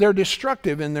they're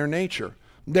destructive in their nature.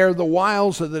 They're the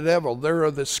wiles of the devil. There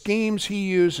are the schemes he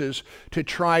uses to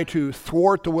try to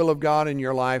thwart the will of God in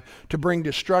your life, to bring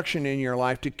destruction in your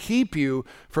life, to keep you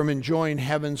from enjoying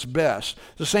heaven's best.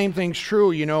 The same thing's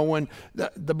true, when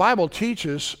the Bible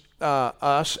teaches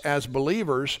us as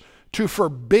believers to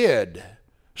forbid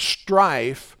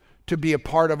strife to be a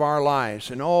part of our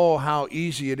lives. And oh, how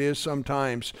easy it is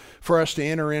sometimes for us to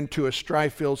enter into a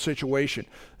strife-filled situation.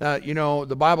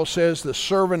 The Bible says the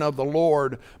servant of the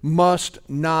Lord must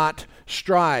not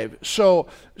strive. So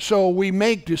we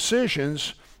make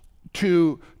decisions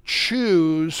to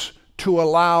choose to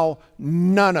allow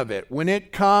none of it. When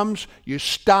it comes, you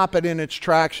stop it in its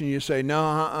tracks and you say,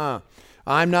 no,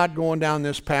 I'm not going down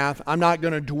this path. I'm not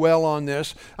going to dwell on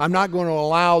this. I'm not going to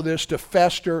allow this to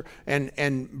fester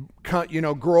and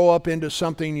grow up into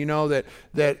something,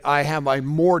 that I have a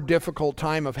more difficult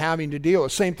time of having to deal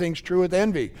with. Same thing's true with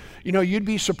envy. You'd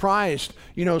be surprised,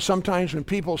 sometimes when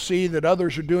people see that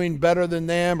others are doing better than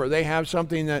them, or they have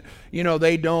something that,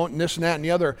 they don't, and this and that and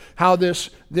the other, how this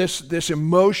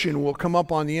emotion will come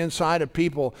up on the inside of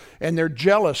people, and they're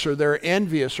jealous or they're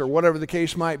envious or whatever the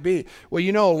case might be. Well,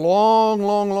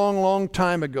 long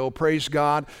time ago, praise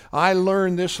God, I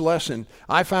learned this lesson.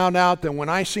 I found out that when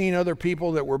I seen other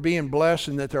people that were being blessed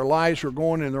and that their lives were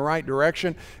going in the right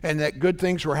direction and that good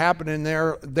things were happening in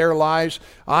their lives,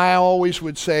 I always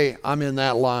would say, I'm in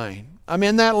that line. I'm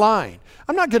in that line.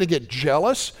 I'm not going to get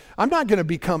jealous. I'm not going to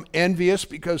become envious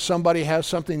because somebody has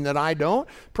something that I don't.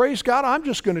 Praise God, I'm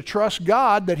just going to trust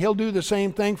God that He'll do the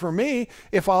same thing for me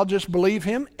if I'll just believe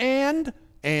Him and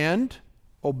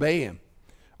obey Him.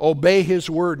 Obey His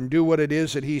word and do what it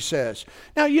is that He says.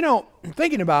 Now,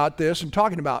 thinking about this and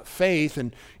talking about faith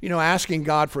and, asking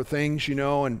God for things,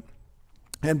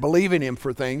 and believing Him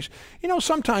for things.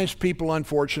 Sometimes people,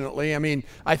 unfortunately,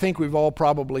 I think we've all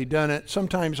probably done it.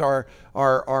 Sometimes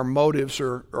our motives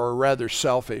are rather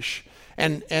selfish.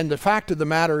 And the fact of the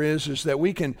matter is that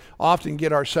we can often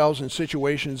get ourselves in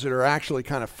situations that are actually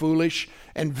kind of foolish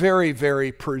and very, very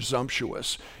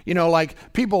presumptuous.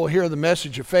 Like people hear the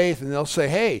message of faith and they'll say,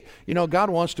 hey, God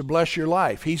wants to bless your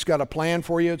life. He's got a plan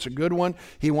for you. It's a good one.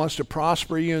 He wants to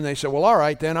prosper you. And they say, well, all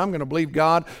right, then I'm going to believe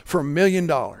God for $1 million.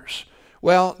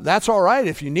 Well, that's all right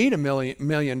if you need $1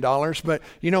 million, but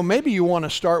maybe you want to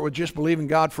start with just believing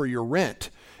God for your rent,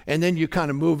 and then you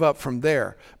kind of move up from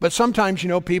there. But sometimes,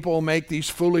 people will make these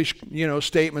foolish,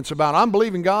 statements about, I'm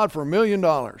believing God for $1 million.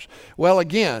 Well,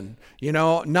 again,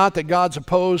 not that God's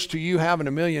opposed to you having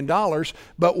 $1 million,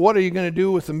 but what are you going to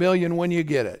do with $1 million when you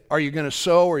get it? Are you going to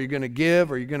sow? Are you going to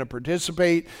give? Are you going to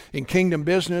participate in kingdom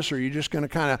business? Or are you just going to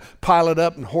kind of pile it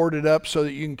up and hoard it up so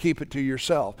that you can keep it to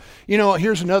yourself?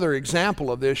 Here's another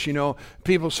example of this.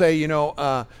 People say,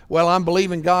 well, I'm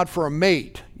believing God for a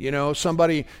mate.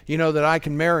 Somebody, that I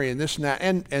can marry and this and that.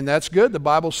 And that's good. The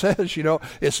Bible says,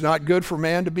 it's not good for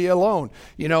man to be alone,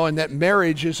 and that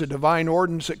marriage is a divine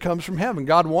ordinance that comes from heaven.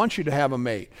 God wants you to have a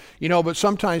mate, but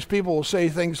sometimes people will say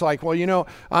things like, well,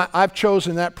 I've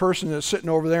chosen that person that's sitting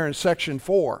over there in section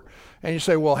 4. And you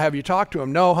say, well, have you talked to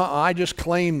him? No, I just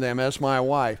claim them as my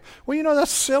wife. Well, that's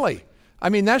silly.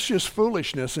 That's just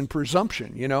foolishness and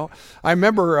presumption, I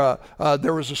remember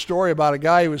there was a story about a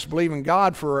guy who was believing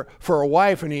God for a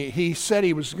wife, and he said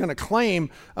he was going to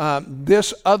claim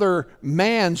this other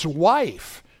man's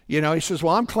wife. He says,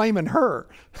 well, I'm claiming her.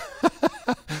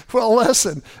 Well,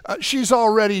 listen, she's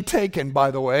already taken,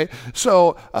 by the way,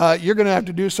 so you're going to have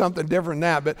to do something different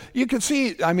than that. But you can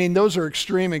see, those are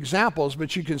extreme examples,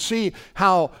 but you can see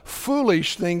how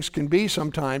foolish things can be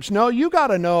sometimes. No, you got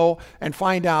to know and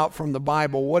find out from the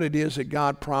Bible what it is that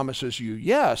God promises you.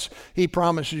 Yes, He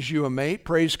promises you a mate,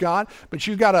 praise God, but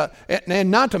you got to, and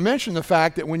not to mention the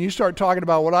fact that when you start talking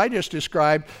about what I just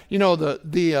described,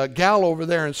 the gal over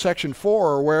there in section 4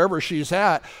 or wherever she's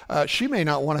at, she may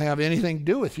not want to have anything to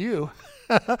do with you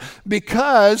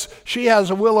because she has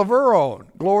a will of her own.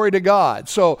 Glory to God.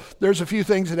 So there's a few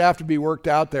things that have to be worked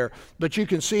out there, but you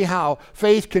can see how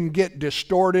faith can get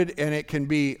distorted, and it can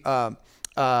be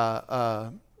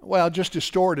just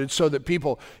distorted so that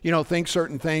people, think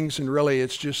certain things, and really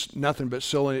it's just nothing but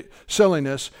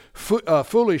silliness,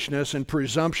 foolishness, and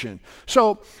presumption.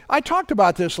 So I talked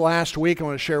about this last week. I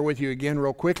want to share with you again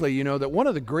real quickly, that one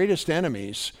of the greatest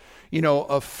enemies,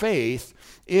 of faith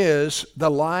is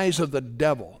the lies of the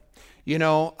devil.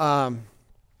 The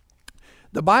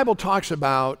Bible talks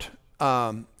about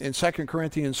in 2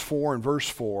 Corinthians 4 and verse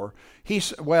 4,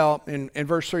 in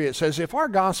verse 3 it says, if our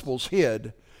gospel's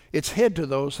hid, it's hid to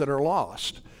those that are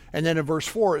lost. And then in verse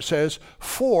 4 it says,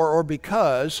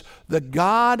 because the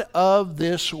God of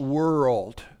this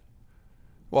world.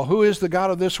 Well, who is the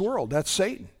God of this world? That's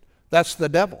Satan. That's the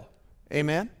devil.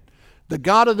 Amen? The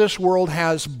God of this world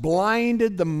has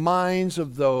blinded the minds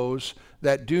of those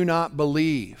that do not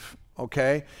believe.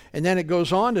 Okay? And then it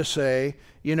goes on to say,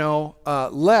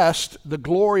 lest the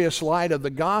glorious light of the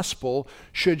gospel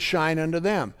should shine unto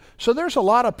them. So there's a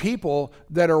lot of people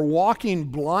that are walking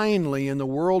blindly in the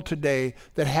world today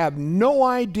that have no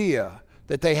idea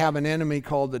that they have an enemy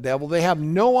called the devil. They have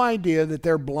no idea that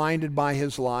they're blinded by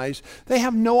his lies. They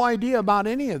have no idea about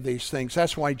any of these things.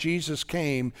 That's why Jesus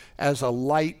came as a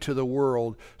light to the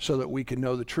world so that we could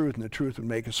know the truth, and the truth would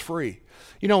make us free.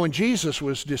 You know, when Jesus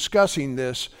was discussing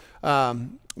this,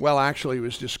 actually he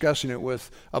was discussing it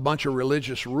with a bunch of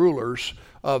religious rulers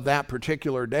of that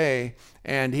particular day,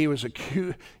 and he was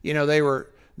accused,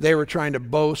 they were trying to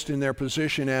boast in their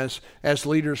position as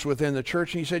leaders within the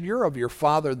church. And he said, "You're of your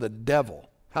father, the devil."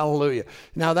 Hallelujah.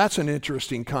 Now that's an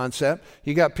interesting concept.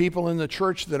 You got people in the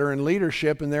church that are in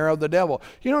leadership and they're of the devil.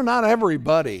 Not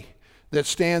everybody that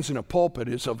stands in a pulpit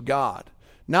is of God.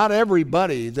 Not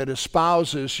everybody that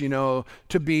espouses,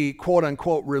 to be quote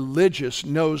unquote religious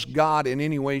knows God in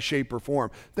any way, shape, or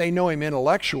form. They know him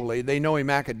intellectually, they know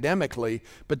him academically,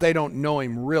 but they don't know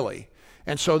him really.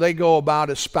 And so they go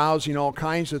about espousing all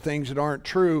kinds of things that aren't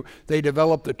true. They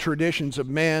develop the traditions of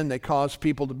men. They cause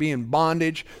people to be in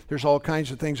bondage. There's all kinds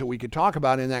of things that we could talk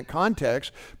about in that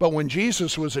context. But when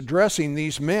Jesus was addressing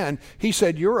these men, he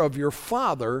said, "You're of your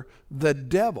father, the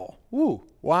devil." Ooh,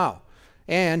 wow.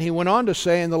 And he went on to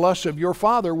say, "In the lust of your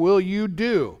father will you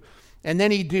do." And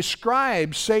then he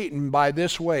describes Satan by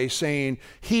this way, saying,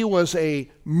 "He was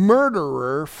a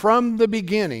murderer from the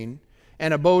beginning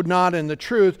and abode not in the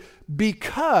truth,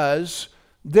 because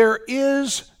there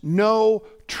is no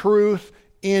truth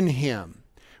in him.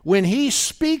 When he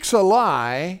speaks a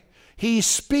lie, he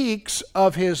speaks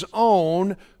of his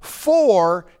own,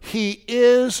 for he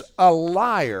is a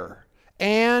liar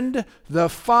and the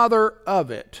father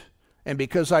of it. And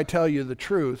because I tell you the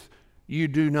truth, you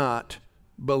do not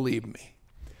believe me."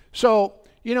 So,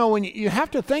 when you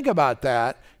have to think about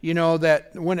that,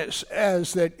 that when it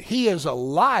says that he is a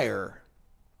liar,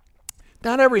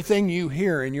 not everything you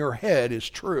hear in your head is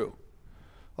true.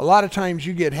 A lot of times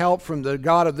you get help from the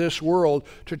god of this world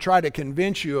to try to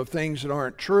convince you of things that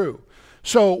aren't true.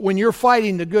 So when you're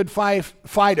fighting the good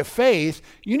fight of faith,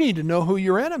 you need to know who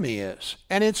your enemy is.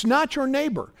 And it's not your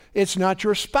neighbor. It's not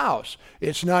your spouse.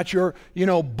 It's not your,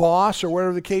 boss or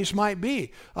whatever the case might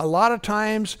be. A lot of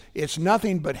times it's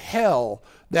nothing but hell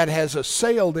that has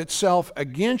assailed itself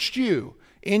against you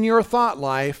in your thought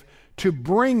life to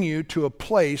bring you to a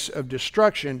place of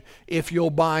destruction if you'll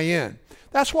buy in.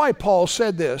 That's why Paul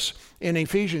said this in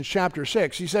Ephesians chapter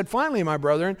 6. He said, "Finally, my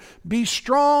brethren, be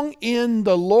strong in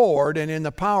the Lord and in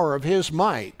the power of his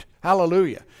might."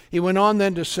 Hallelujah. He went on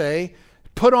then to say,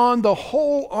 "Put on the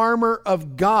whole armor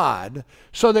of God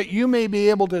so that you may be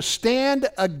able to stand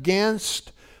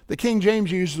against," the King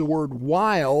James uses the word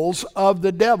wiles, "of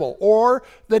the devil," or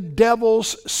the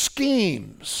devil's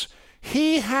schemes.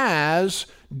 He has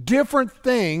different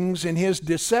things in his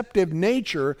deceptive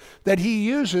nature that he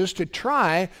uses to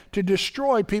try to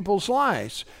destroy people's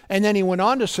lives. And then he went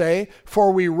on to say,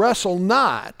 "For we wrestle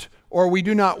not," or we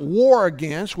do not war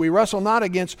against, we wrestle not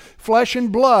against flesh and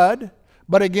blood,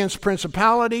 but against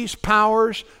principalities,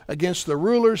 powers, against the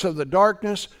rulers of the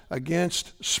darkness,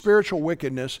 against spiritual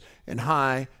wickedness in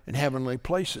high and heavenly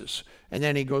places. And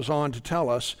then he goes on to tell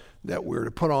us that we're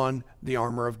to put on the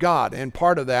armor of God. And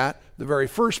part of that, the very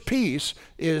first piece,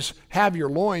 is have your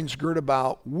loins girt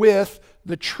about with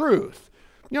the truth.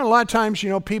 A lot of times,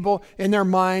 people in their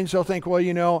minds, they'll think,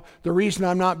 well, the reason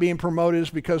I'm not being promoted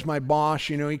is because my boss,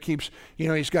 he keeps,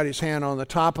 he's got his hand on the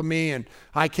top of me and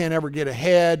I can't ever get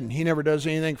ahead and he never does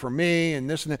anything for me and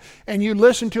this and that. And you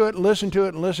listen to it,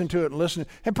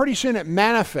 and pretty soon it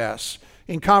manifests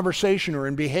in conversation or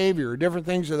in behavior or different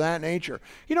things of that nature.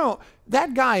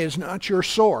 That guy is not your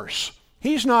source.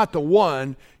 He's not the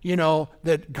one,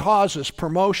 that causes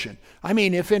promotion. I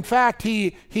mean, if in fact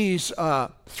he's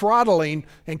throttling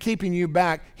and keeping you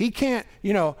back, he cannot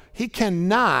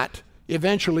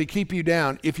eventually keep you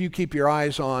down if you keep your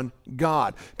eyes on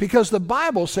God. Because the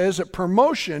Bible says that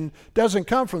promotion doesn't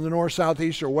come from the north, south,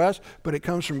 east, or west, but it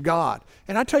comes from God.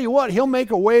 And I tell you what, he'll make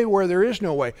a way where there is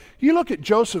no way. You look at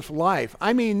Joseph's life.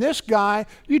 I mean, this guy,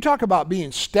 you talk about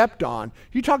being stepped on.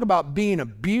 You talk about being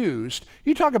abused.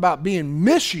 You talk about being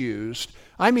misused.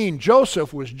 I mean,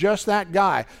 Joseph was just that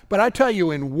guy. But I tell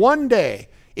you, in one day,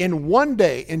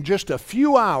 in just a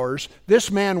few hours,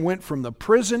 this man went from the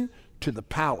prison to the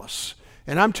palace.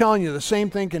 And I'm telling you, the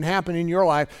same thing can happen in your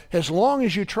life as long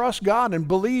as you trust God and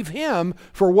believe him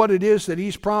for what it is that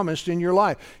he's promised in your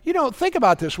life. Think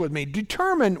about this with me.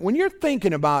 When you're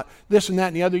thinking about this and that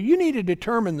and the other, you need to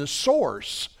determine the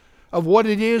source of what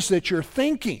it is that you're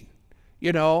thinking,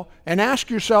 and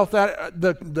ask yourself that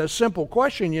the simple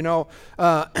question, in other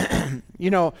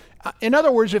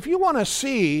words, if you want to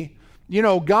see,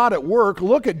 God at work,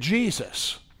 look at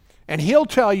Jesus. And he'll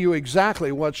tell you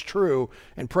exactly what's true,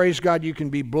 and praise God, you can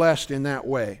be blessed in that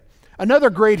way.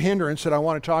 Another great hindrance that I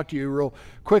want to talk to you real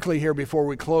quickly here before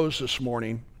we close this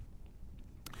morning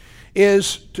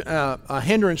is a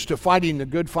hindrance to fighting the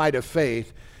good fight of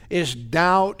faith is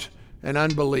doubt and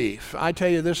unbelief. I tell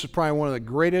you, this is probably one of the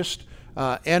greatest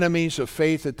enemies of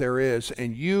faith that there is,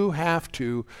 and you have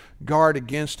to guard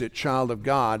against it, child of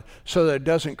God, so that it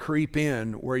doesn't creep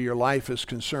in where your life is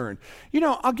concerned.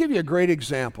 I'll give you a great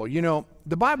example.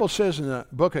 The Bible says in the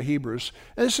book of Hebrews,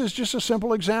 and this is just a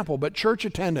simple example, but church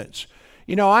attendance.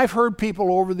 I've heard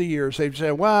people over the years, they've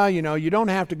said, well, you don't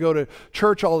have to go to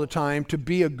church all the time to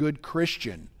be a good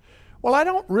Christian. Well, I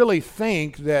don't really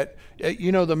think that,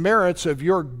 the merits of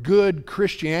your good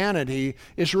Christianity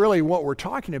is really what we're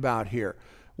talking about here.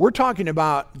 We're talking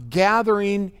about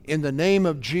gathering in the name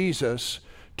of Jesus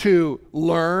to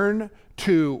learn,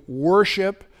 to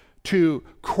worship, to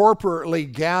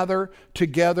corporately gather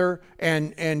together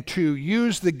and to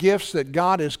use the gifts that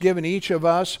God has given each of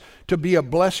us to be a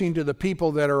blessing to the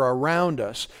people that are around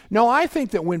us. No, I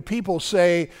think that when people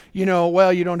say,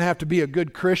 well, you don't have to be a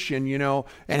good Christian,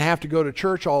 and have to go to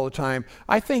church all the time,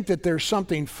 I think that there's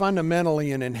something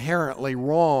fundamentally and inherently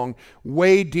wrong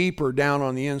way deeper down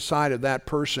on the inside of that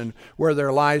person where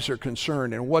their lives are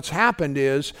concerned. And what's happened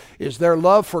is their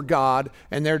love for God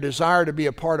and their desire to be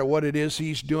a part of what it is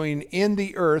He's doing in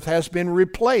the earth has been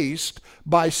replaced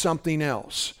by something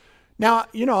else. Now,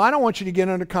 I don't want you to get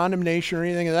under condemnation or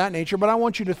anything of that nature, but I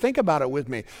want you to think about it with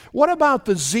me. What about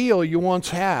the zeal you once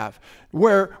have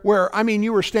where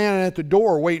you were standing at the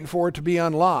door waiting for it to be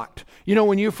unlocked?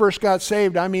 When you first got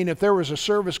saved, if there was a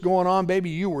service going on, baby,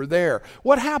 you were there.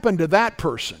 What happened to that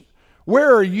person?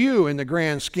 Where are you in the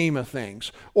grand scheme of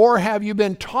things? Or have you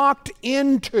been talked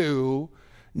into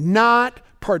not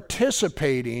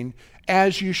participating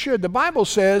as you should? The Bible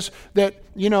says that,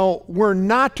 we're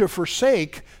not to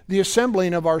forsake the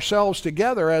assembling of ourselves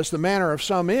together as the manner of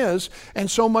some is,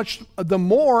 and so much the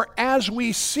more as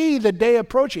we see the day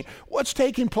approaching. What's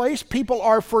taking place? People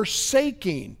are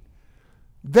forsaking.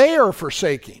 They are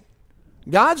forsaking.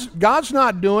 God's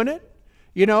not doing it.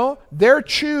 They're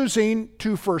choosing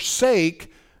to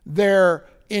forsake their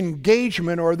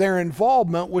engagement or their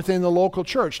involvement within the local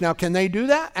church. Now, can they do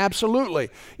that? Absolutely.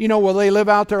 Will they live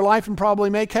out their life and probably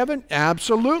make heaven?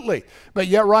 Absolutely. But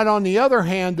yet, right on the other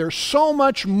hand, there's so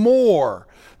much more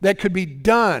that could be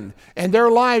done, and their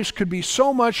lives could be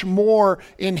so much more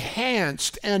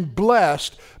enhanced and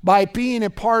blessed by being a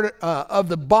part of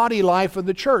the body life of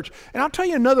the church. And I'll tell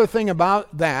you another thing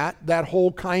about that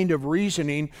whole kind of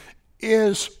reasoning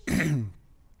is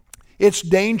it's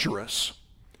dangerous.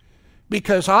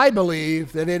 Because I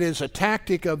believe that it is a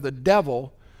tactic of the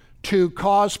devil to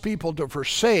cause people to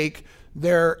forsake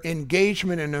their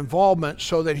engagement and involvement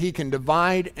so that he can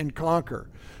divide and conquer,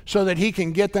 so that he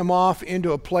can get them off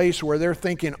into a place where they're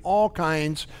thinking all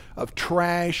kinds of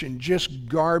trash and just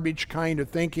garbage kind of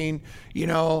thinking.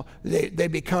 They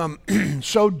become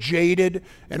so jaded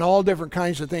and all different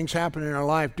kinds of things happen in our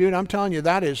life. Dude, I'm telling you,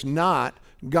 that is not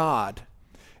God.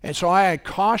 And so I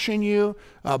caution you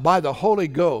by the Holy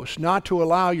Ghost not to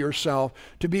allow yourself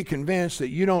to be convinced that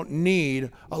you don't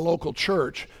need a local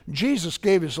church. Jesus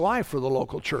gave His life for the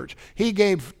local church. He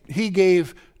gave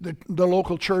the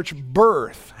local church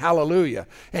birth. Hallelujah.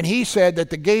 And He said that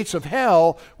the gates of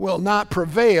hell will not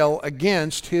prevail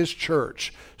against His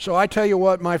church. So I tell you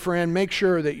what, my friend, make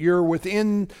sure that you're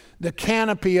within the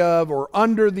canopy of or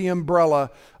under the umbrella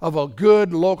of a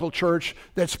good local church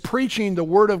that's preaching the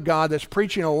Word of God, that's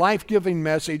preaching a life-giving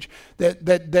message, that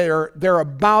they're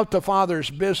about the Father's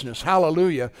business.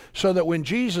 Hallelujah. So that when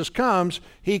Jesus comes,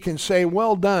 He can say,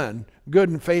 well done, good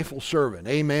and faithful servant.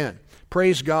 Amen.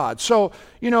 Praise God. So,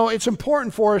 it's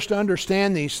important for us to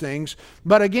understand these things.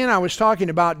 But again, I was talking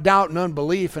about doubt and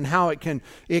unbelief and how it can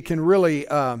really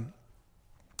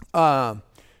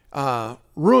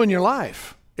ruin your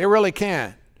life. It really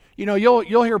can.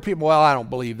 You'll hear people, well, I don't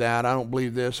believe that. I don't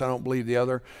believe this. I don't believe the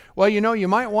other. Well, you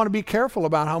might want to be careful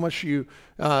about how much you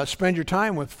spend your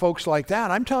time with folks like that.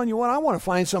 I'm telling you what, I want to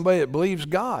find somebody that believes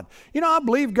God. I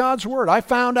believe God's Word. I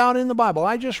found out in the Bible.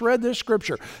 I just read this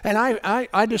scripture, and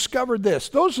I discovered this.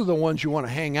 Those are the ones you want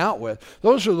to hang out with.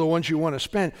 Those are the ones you want to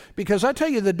spend. Because I tell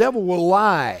you, the devil will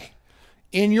lie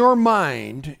in your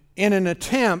mind in an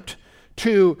attempt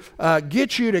to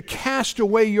get you to cast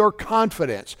away your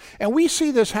confidence. And we see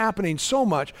this happening so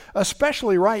much,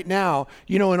 especially right now,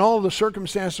 in all the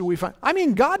circumstances we find.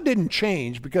 God didn't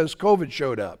change because COVID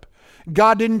showed up.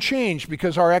 God didn't change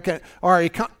because our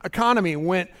economy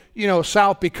went,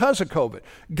 south because of COVID.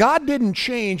 God didn't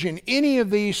change in any of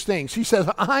these things. He says,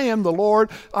 I am the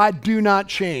Lord, I do not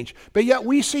change. But yet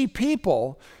we see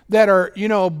people that are,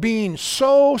 being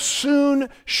so soon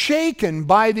shaken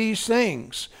by these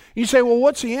things. You say, well,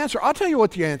 what's the answer? I'll tell you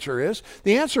what the answer is.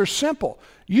 The answer is simple.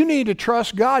 You need to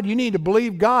trust God. You need to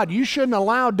believe God. You shouldn't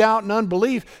allow doubt and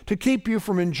unbelief to keep you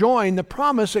from enjoying the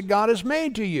promise that God has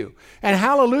made to you. And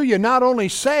hallelujah, not only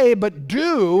say, but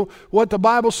do what the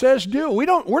Bible says do.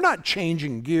 We're not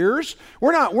changing gears.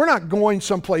 We're not going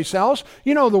someplace else.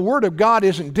 The Word of God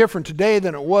isn't different today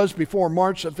than it was before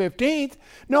March the 15th.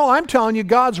 No, I'm telling you,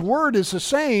 God's Word is the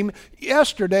same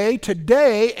yesterday,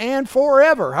 today, and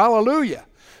forever. Hallelujah.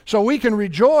 So we can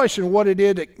rejoice in what it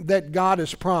is that God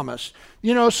has promised.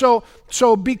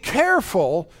 So be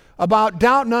careful about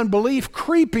doubt and unbelief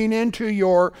creeping into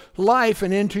your life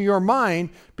and into your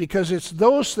mind, because it's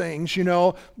those things,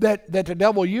 that the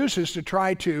devil uses to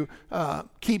try to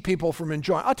keep people from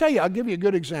enjoying. I'll give you a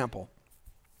good example.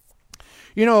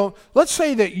 Let's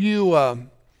say that you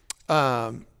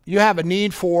have a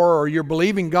need for, or you're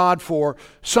believing God for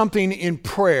something in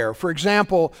prayer. For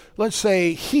example, let's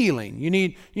say healing. You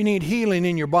need healing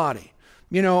in your body.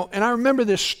 And I remember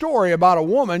this story about a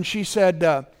woman. She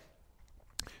said,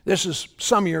 this is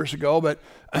some years ago, but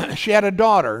she had a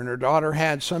daughter, and her daughter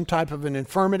had some type of an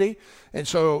infirmity. And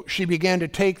so she began to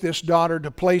take this daughter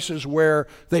to places where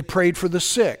they prayed for the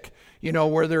sick,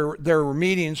 where there were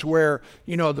meetings where,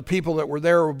 the people that were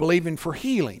there were believing for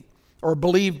healing or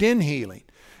believed in healing.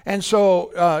 And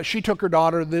so she took her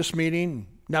daughter to this meeting,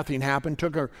 nothing happened.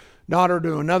 Took her daughter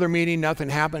to another meeting, nothing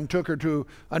happened. Took her to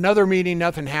another meeting,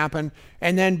 nothing happened.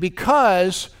 And then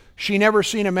because she never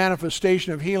seen a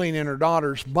manifestation of healing in her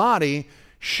daughter's body,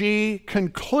 she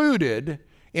concluded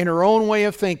in her own way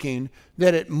of thinking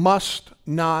that it must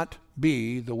not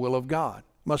be the will of God.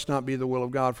 Must not be the will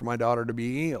of God for my daughter to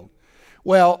be healed.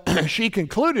 Well, she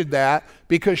concluded that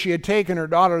because she had taken her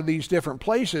daughter to these different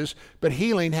places, but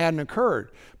healing hadn't occurred.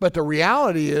 But the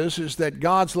reality is that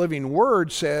God's living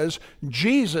word says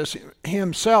Jesus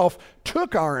himself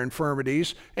took our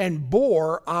infirmities and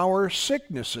bore our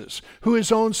sicknesses, who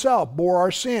his own self bore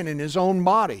our sin in his own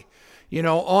body,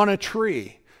 on a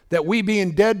tree, that we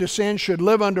being dead to sin should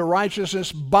live unto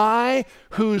righteousness, by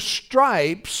whose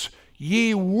stripes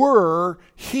ye were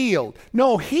healed.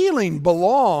 No, healing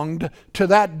belonged to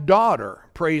that daughter,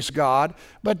 praise God.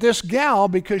 But this gal,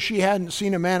 because she hadn't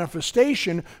seen a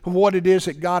manifestation of what it is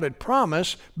that God had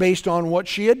promised based on what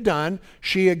she had done,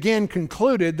 she again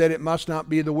concluded that it must not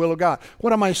be the will of God.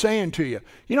 What am I saying to you?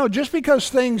 Just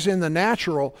because things in the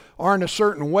natural aren't a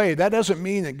certain way, that doesn't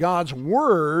mean that God's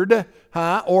word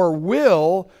or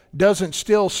will doesn't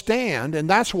still stand, and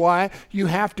that's why you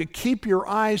have to keep your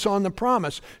eyes on the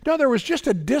promise. No, there was just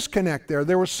a disconnect there.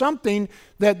 There was something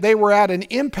that they were at an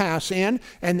impasse in,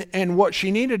 and what she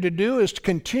needed to do is to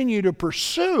continue to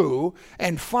pursue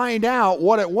and find out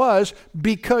what it was,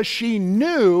 because she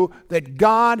knew that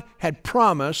God had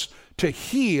promised to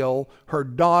heal her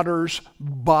daughter's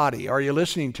body. Are you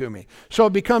listening to me? So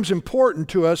it becomes important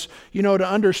to us, to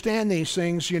understand these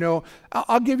things.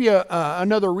 I'll give you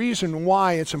another reason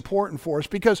why it's important for us,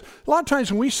 because a lot of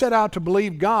times when we set out to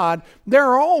believe God, there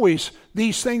are always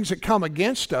these things that come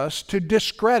against us to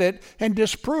discredit and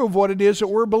disprove what it is that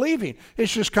we're believing.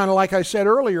 It's just kind of like I said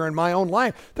earlier in my own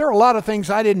life. There are a lot of things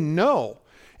I didn't know.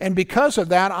 And because of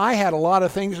that, I had a lot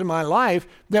of things in my life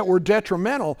that were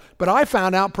detrimental. But I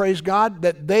found out, praise God,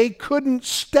 that they couldn't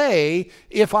stay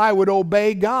if I would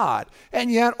obey God.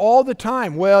 And yet all the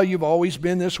time, well, you've always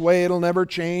been this way. It'll never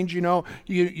change.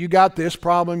 You got this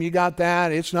problem. You got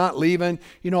that. It's not leaving.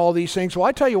 All these things. Well,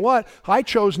 I tell you what, I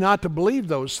chose not to believe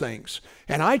those things.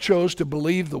 And I chose to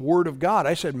believe the Word of God.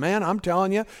 I said, man, I'm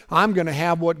telling you, I'm going to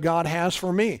have what God has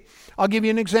for me. I'll give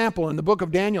you an example. In the book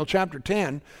of Daniel, chapter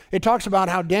 10, it talks about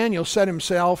how Daniel set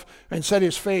himself and set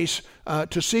his face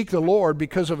to seek the Lord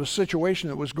because of a situation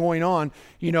that was going on,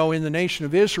 in the nation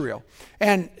of Israel.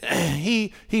 And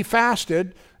he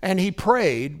fasted and he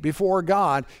prayed before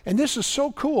God. And this is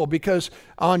so cool, because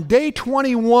on day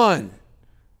 21,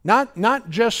 not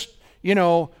just,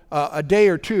 a day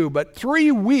or two, but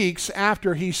 3 weeks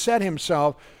after he set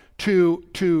himself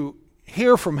to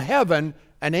hear from heaven,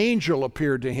 an angel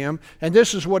appeared to him, and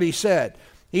this is what he said.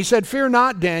 He said, "Fear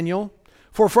not, Daniel,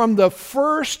 for from the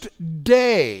first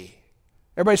day,"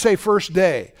 everybody say first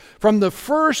day, "from the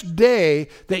first day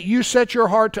that you set your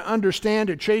heart to understand,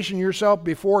 to chasten yourself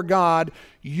before God,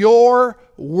 your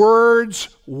words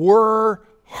were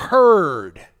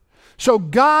heard." So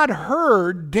God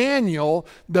heard Daniel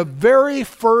the very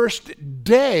first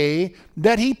day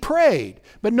that he prayed.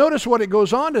 But notice what it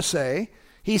goes on to say.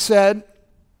 He said,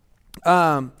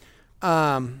 and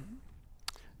I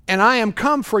am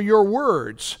come for your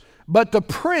words. But the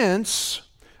prince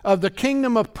of the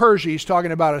kingdom of Persia, he's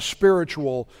talking about a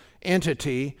spiritual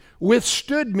entity,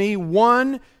 withstood me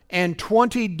 21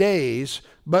 days.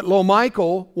 But lo,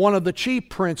 Michael, one of the chief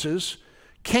princes,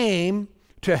 came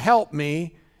to help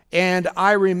me, and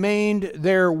I remained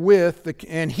there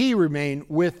and he remained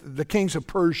with the kings of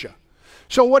Persia.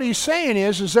 So what he's saying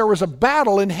is there was a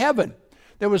battle in heaven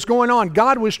that was going on.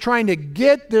 God was trying to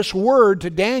get this word to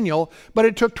Daniel, but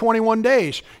it took 21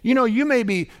 days. You know, you may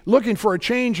be looking for a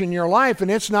change in your life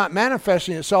and it's not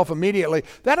manifesting itself immediately.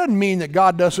 That doesn't mean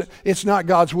that it's not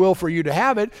God's will for you to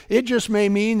have it. It just may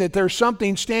mean that there's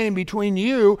something standing between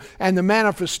you and the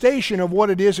manifestation of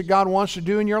what it is that God wants to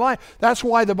do in your life. That's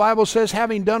why the Bible says,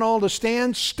 having done all to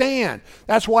stand, stand.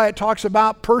 That's why it talks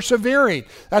about persevering.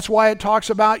 That's why it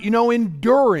talks about,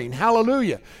 enduring.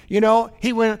 Hallelujah.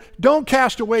 He went, don't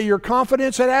cast away your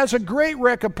confidence. It has a great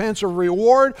recompense of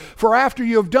reward, for after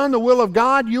you have done the will of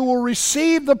God, you will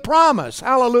receive the promise.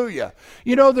 Hallelujah.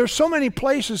 There's so many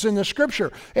places in the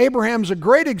scripture. Abraham's a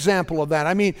great example of that.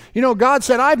 I mean, God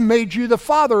said, I've made you the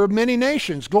father of many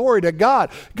nations. Glory to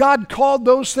God. God called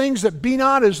those things that be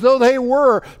not as though they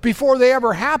were before they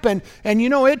ever happened. And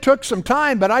it took some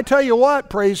time, but I tell you what,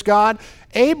 praise God,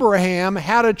 Abraham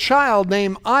had a child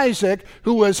named Isaac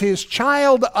who was his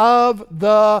child of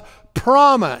the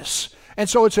promise. And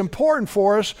so it's important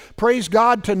for us, praise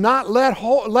God, to not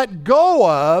let go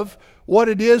of what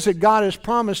it is that God has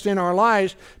promised in our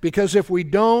lives, because if we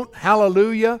don't,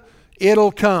 hallelujah,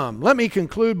 it'll come. Let me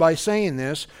conclude by saying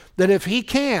this, that if he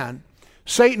can,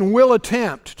 Satan will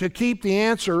attempt to keep the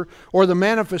answer or the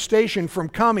manifestation from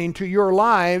coming to your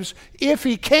lives if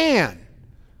he can.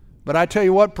 But I tell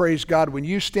you what, praise God, when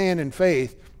you stand in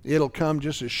faith, it'll come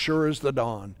just as sure as the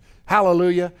dawn.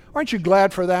 Hallelujah. Aren't you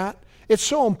glad for that? It's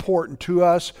so important to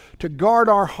us to guard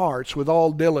our hearts with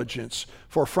all diligence,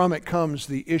 for from it comes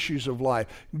the issues of life.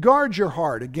 Guard your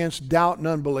heart against doubt and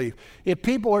unbelief. If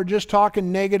people are just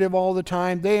talking negative all the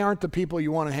time, they aren't the people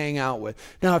you want to hang out with.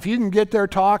 Now, if you can get their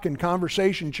talk and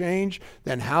conversation change,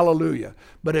 then hallelujah.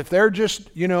 But if they're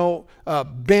just,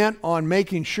 bent on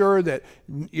making sure that,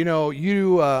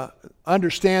 you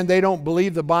understand they don't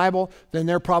believe the Bible, then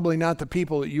they're probably not the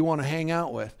people that you want to hang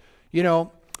out with.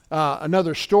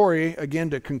 Another story, again,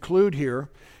 to conclude here,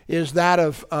 is that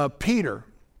of Peter.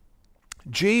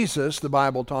 Jesus, the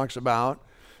Bible talks about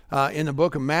in the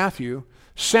book of Matthew,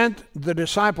 sent the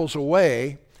disciples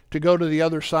away to go to the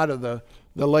other side of the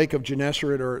lake of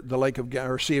Gennesaret, or the lake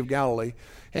or Sea of Galilee.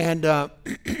 And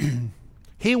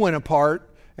he went apart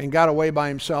and got away by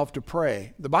himself to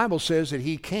pray. The Bible says that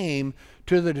he came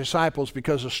to the disciples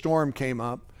because a storm came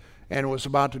up and was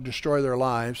about to destroy their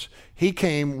lives. He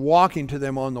came walking to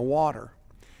them on the water.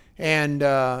 And,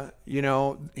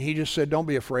 he just said, don't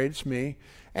be afraid, it's me.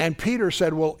 And Peter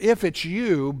said, well, if it's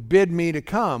you, bid me to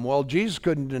come. Well, Jesus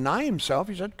couldn't deny himself.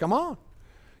 He said, come on.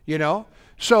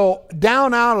 So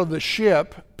down out of the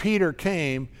ship, Peter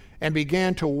came and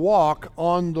began to walk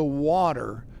on the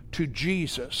water to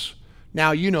Jesus.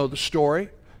 Now, you know the story.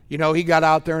 He got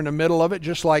out there in the middle of it,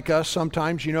 just like us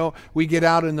sometimes. We get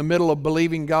out in the middle of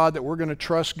believing God, that we're going to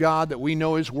trust God, that we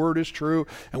know His Word is true,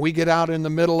 and we get out in the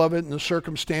middle of it and the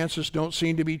circumstances don't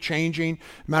seem to be changing.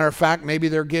 Matter of fact, maybe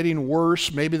they're getting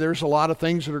worse. Maybe there's a lot of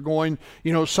things that are going,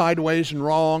 sideways and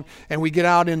wrong, and we get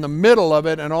out in the middle of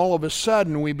it, and all of a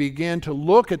sudden we begin to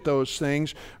look at those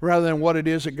things rather than what it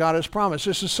is that God has promised.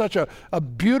 This is such a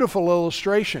beautiful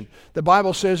illustration. The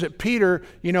Bible says that Peter,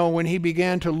 when he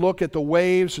began to look at the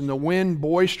waves and the wind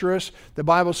boisterous, the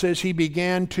Bible says he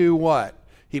began to what?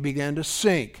 He began to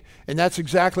sink. And that's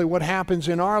exactly what happens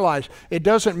in our lives. It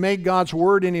doesn't make God's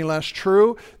word any less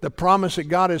true. The promise that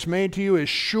God has made to you is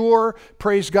sure,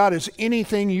 praise God, as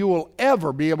anything you will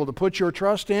ever be able to put your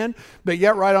trust in. But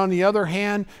yet, right on the other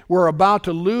hand, we're about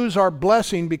to lose our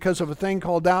blessing because of a thing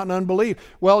called doubt and unbelief.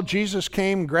 Well, Jesus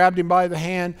came, grabbed him by the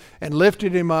hand, and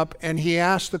lifted him up, and he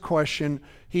asked the question.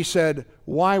 He said,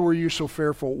 why were you so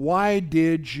fearful? Why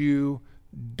did you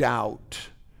doubt?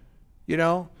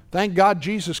 Thank God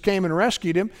Jesus came and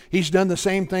rescued him. He's done the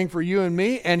same thing for you and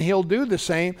me, and he'll do the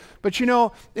same. But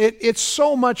it's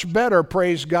so much better,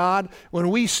 praise God, when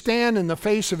we stand in the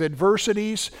face of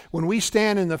adversities, when we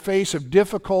stand in the face of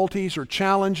difficulties or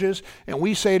challenges, and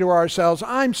we say to ourselves,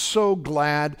 I'm so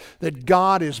glad that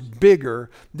God is bigger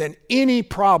than any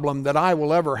problem that I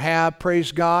will ever have,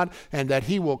 praise God, and that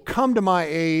He will come to my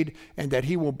aid, and that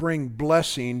He will bring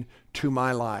blessing to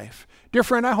my life. Dear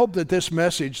friend, I hope that this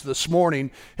message this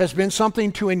morning has been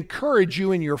something to encourage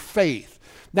you in your faith.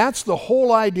 That's the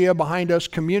whole idea behind us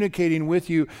communicating with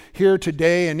you here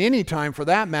today and any time for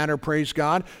that matter, praise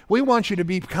God. We want you to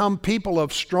become people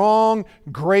of strong,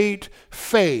 great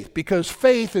faith, because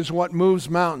faith is what moves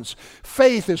mountains.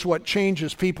 Faith is what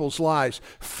changes people's lives.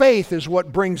 Faith is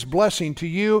what brings blessing to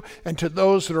you and to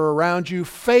those that are around you.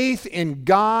 Faith in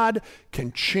God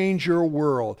can change your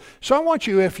world. So I want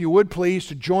you, if you would please,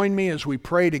 to join me as we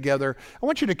pray together. I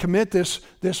want you to commit this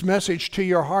message to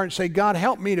your heart and say, God,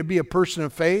 help me to be a person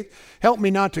of faith. Help me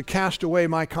not to cast away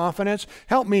my confidence.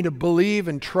 Help me to believe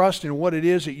and trust in what it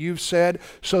is that you've said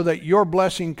so that your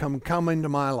blessing can come into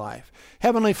my life.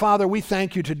 Heavenly Father, we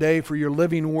thank you today for your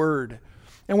living word.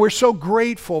 And we're so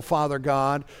grateful, Father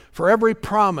God, for every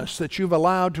promise that you've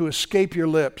allowed to escape your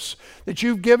lips, that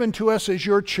you've given to us as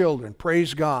your children.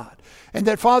 Praise God. And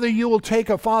that, Father, you will take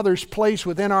a father's place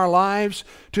within our lives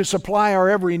to supply our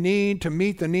every need, to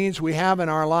meet the needs we have in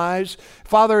our lives.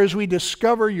 Father, as we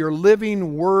discover your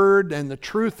living word and the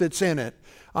truth that's in it,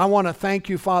 I want to thank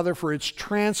you, Father, for its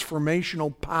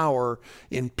transformational power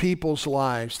in people's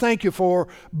lives. Thank you for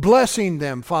blessing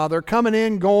them, Father, coming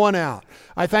in, going out.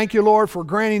 I thank you, Lord, for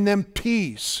granting them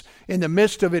peace in the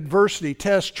midst of adversity,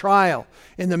 test, trial,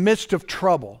 in the midst of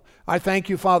trouble. I thank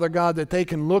you, Father God, that they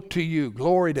can look to you,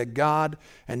 glory to God,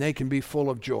 and they can be full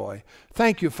of joy.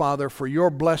 Thank you, Father, for your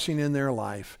blessing in their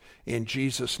life. In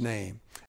Jesus' name,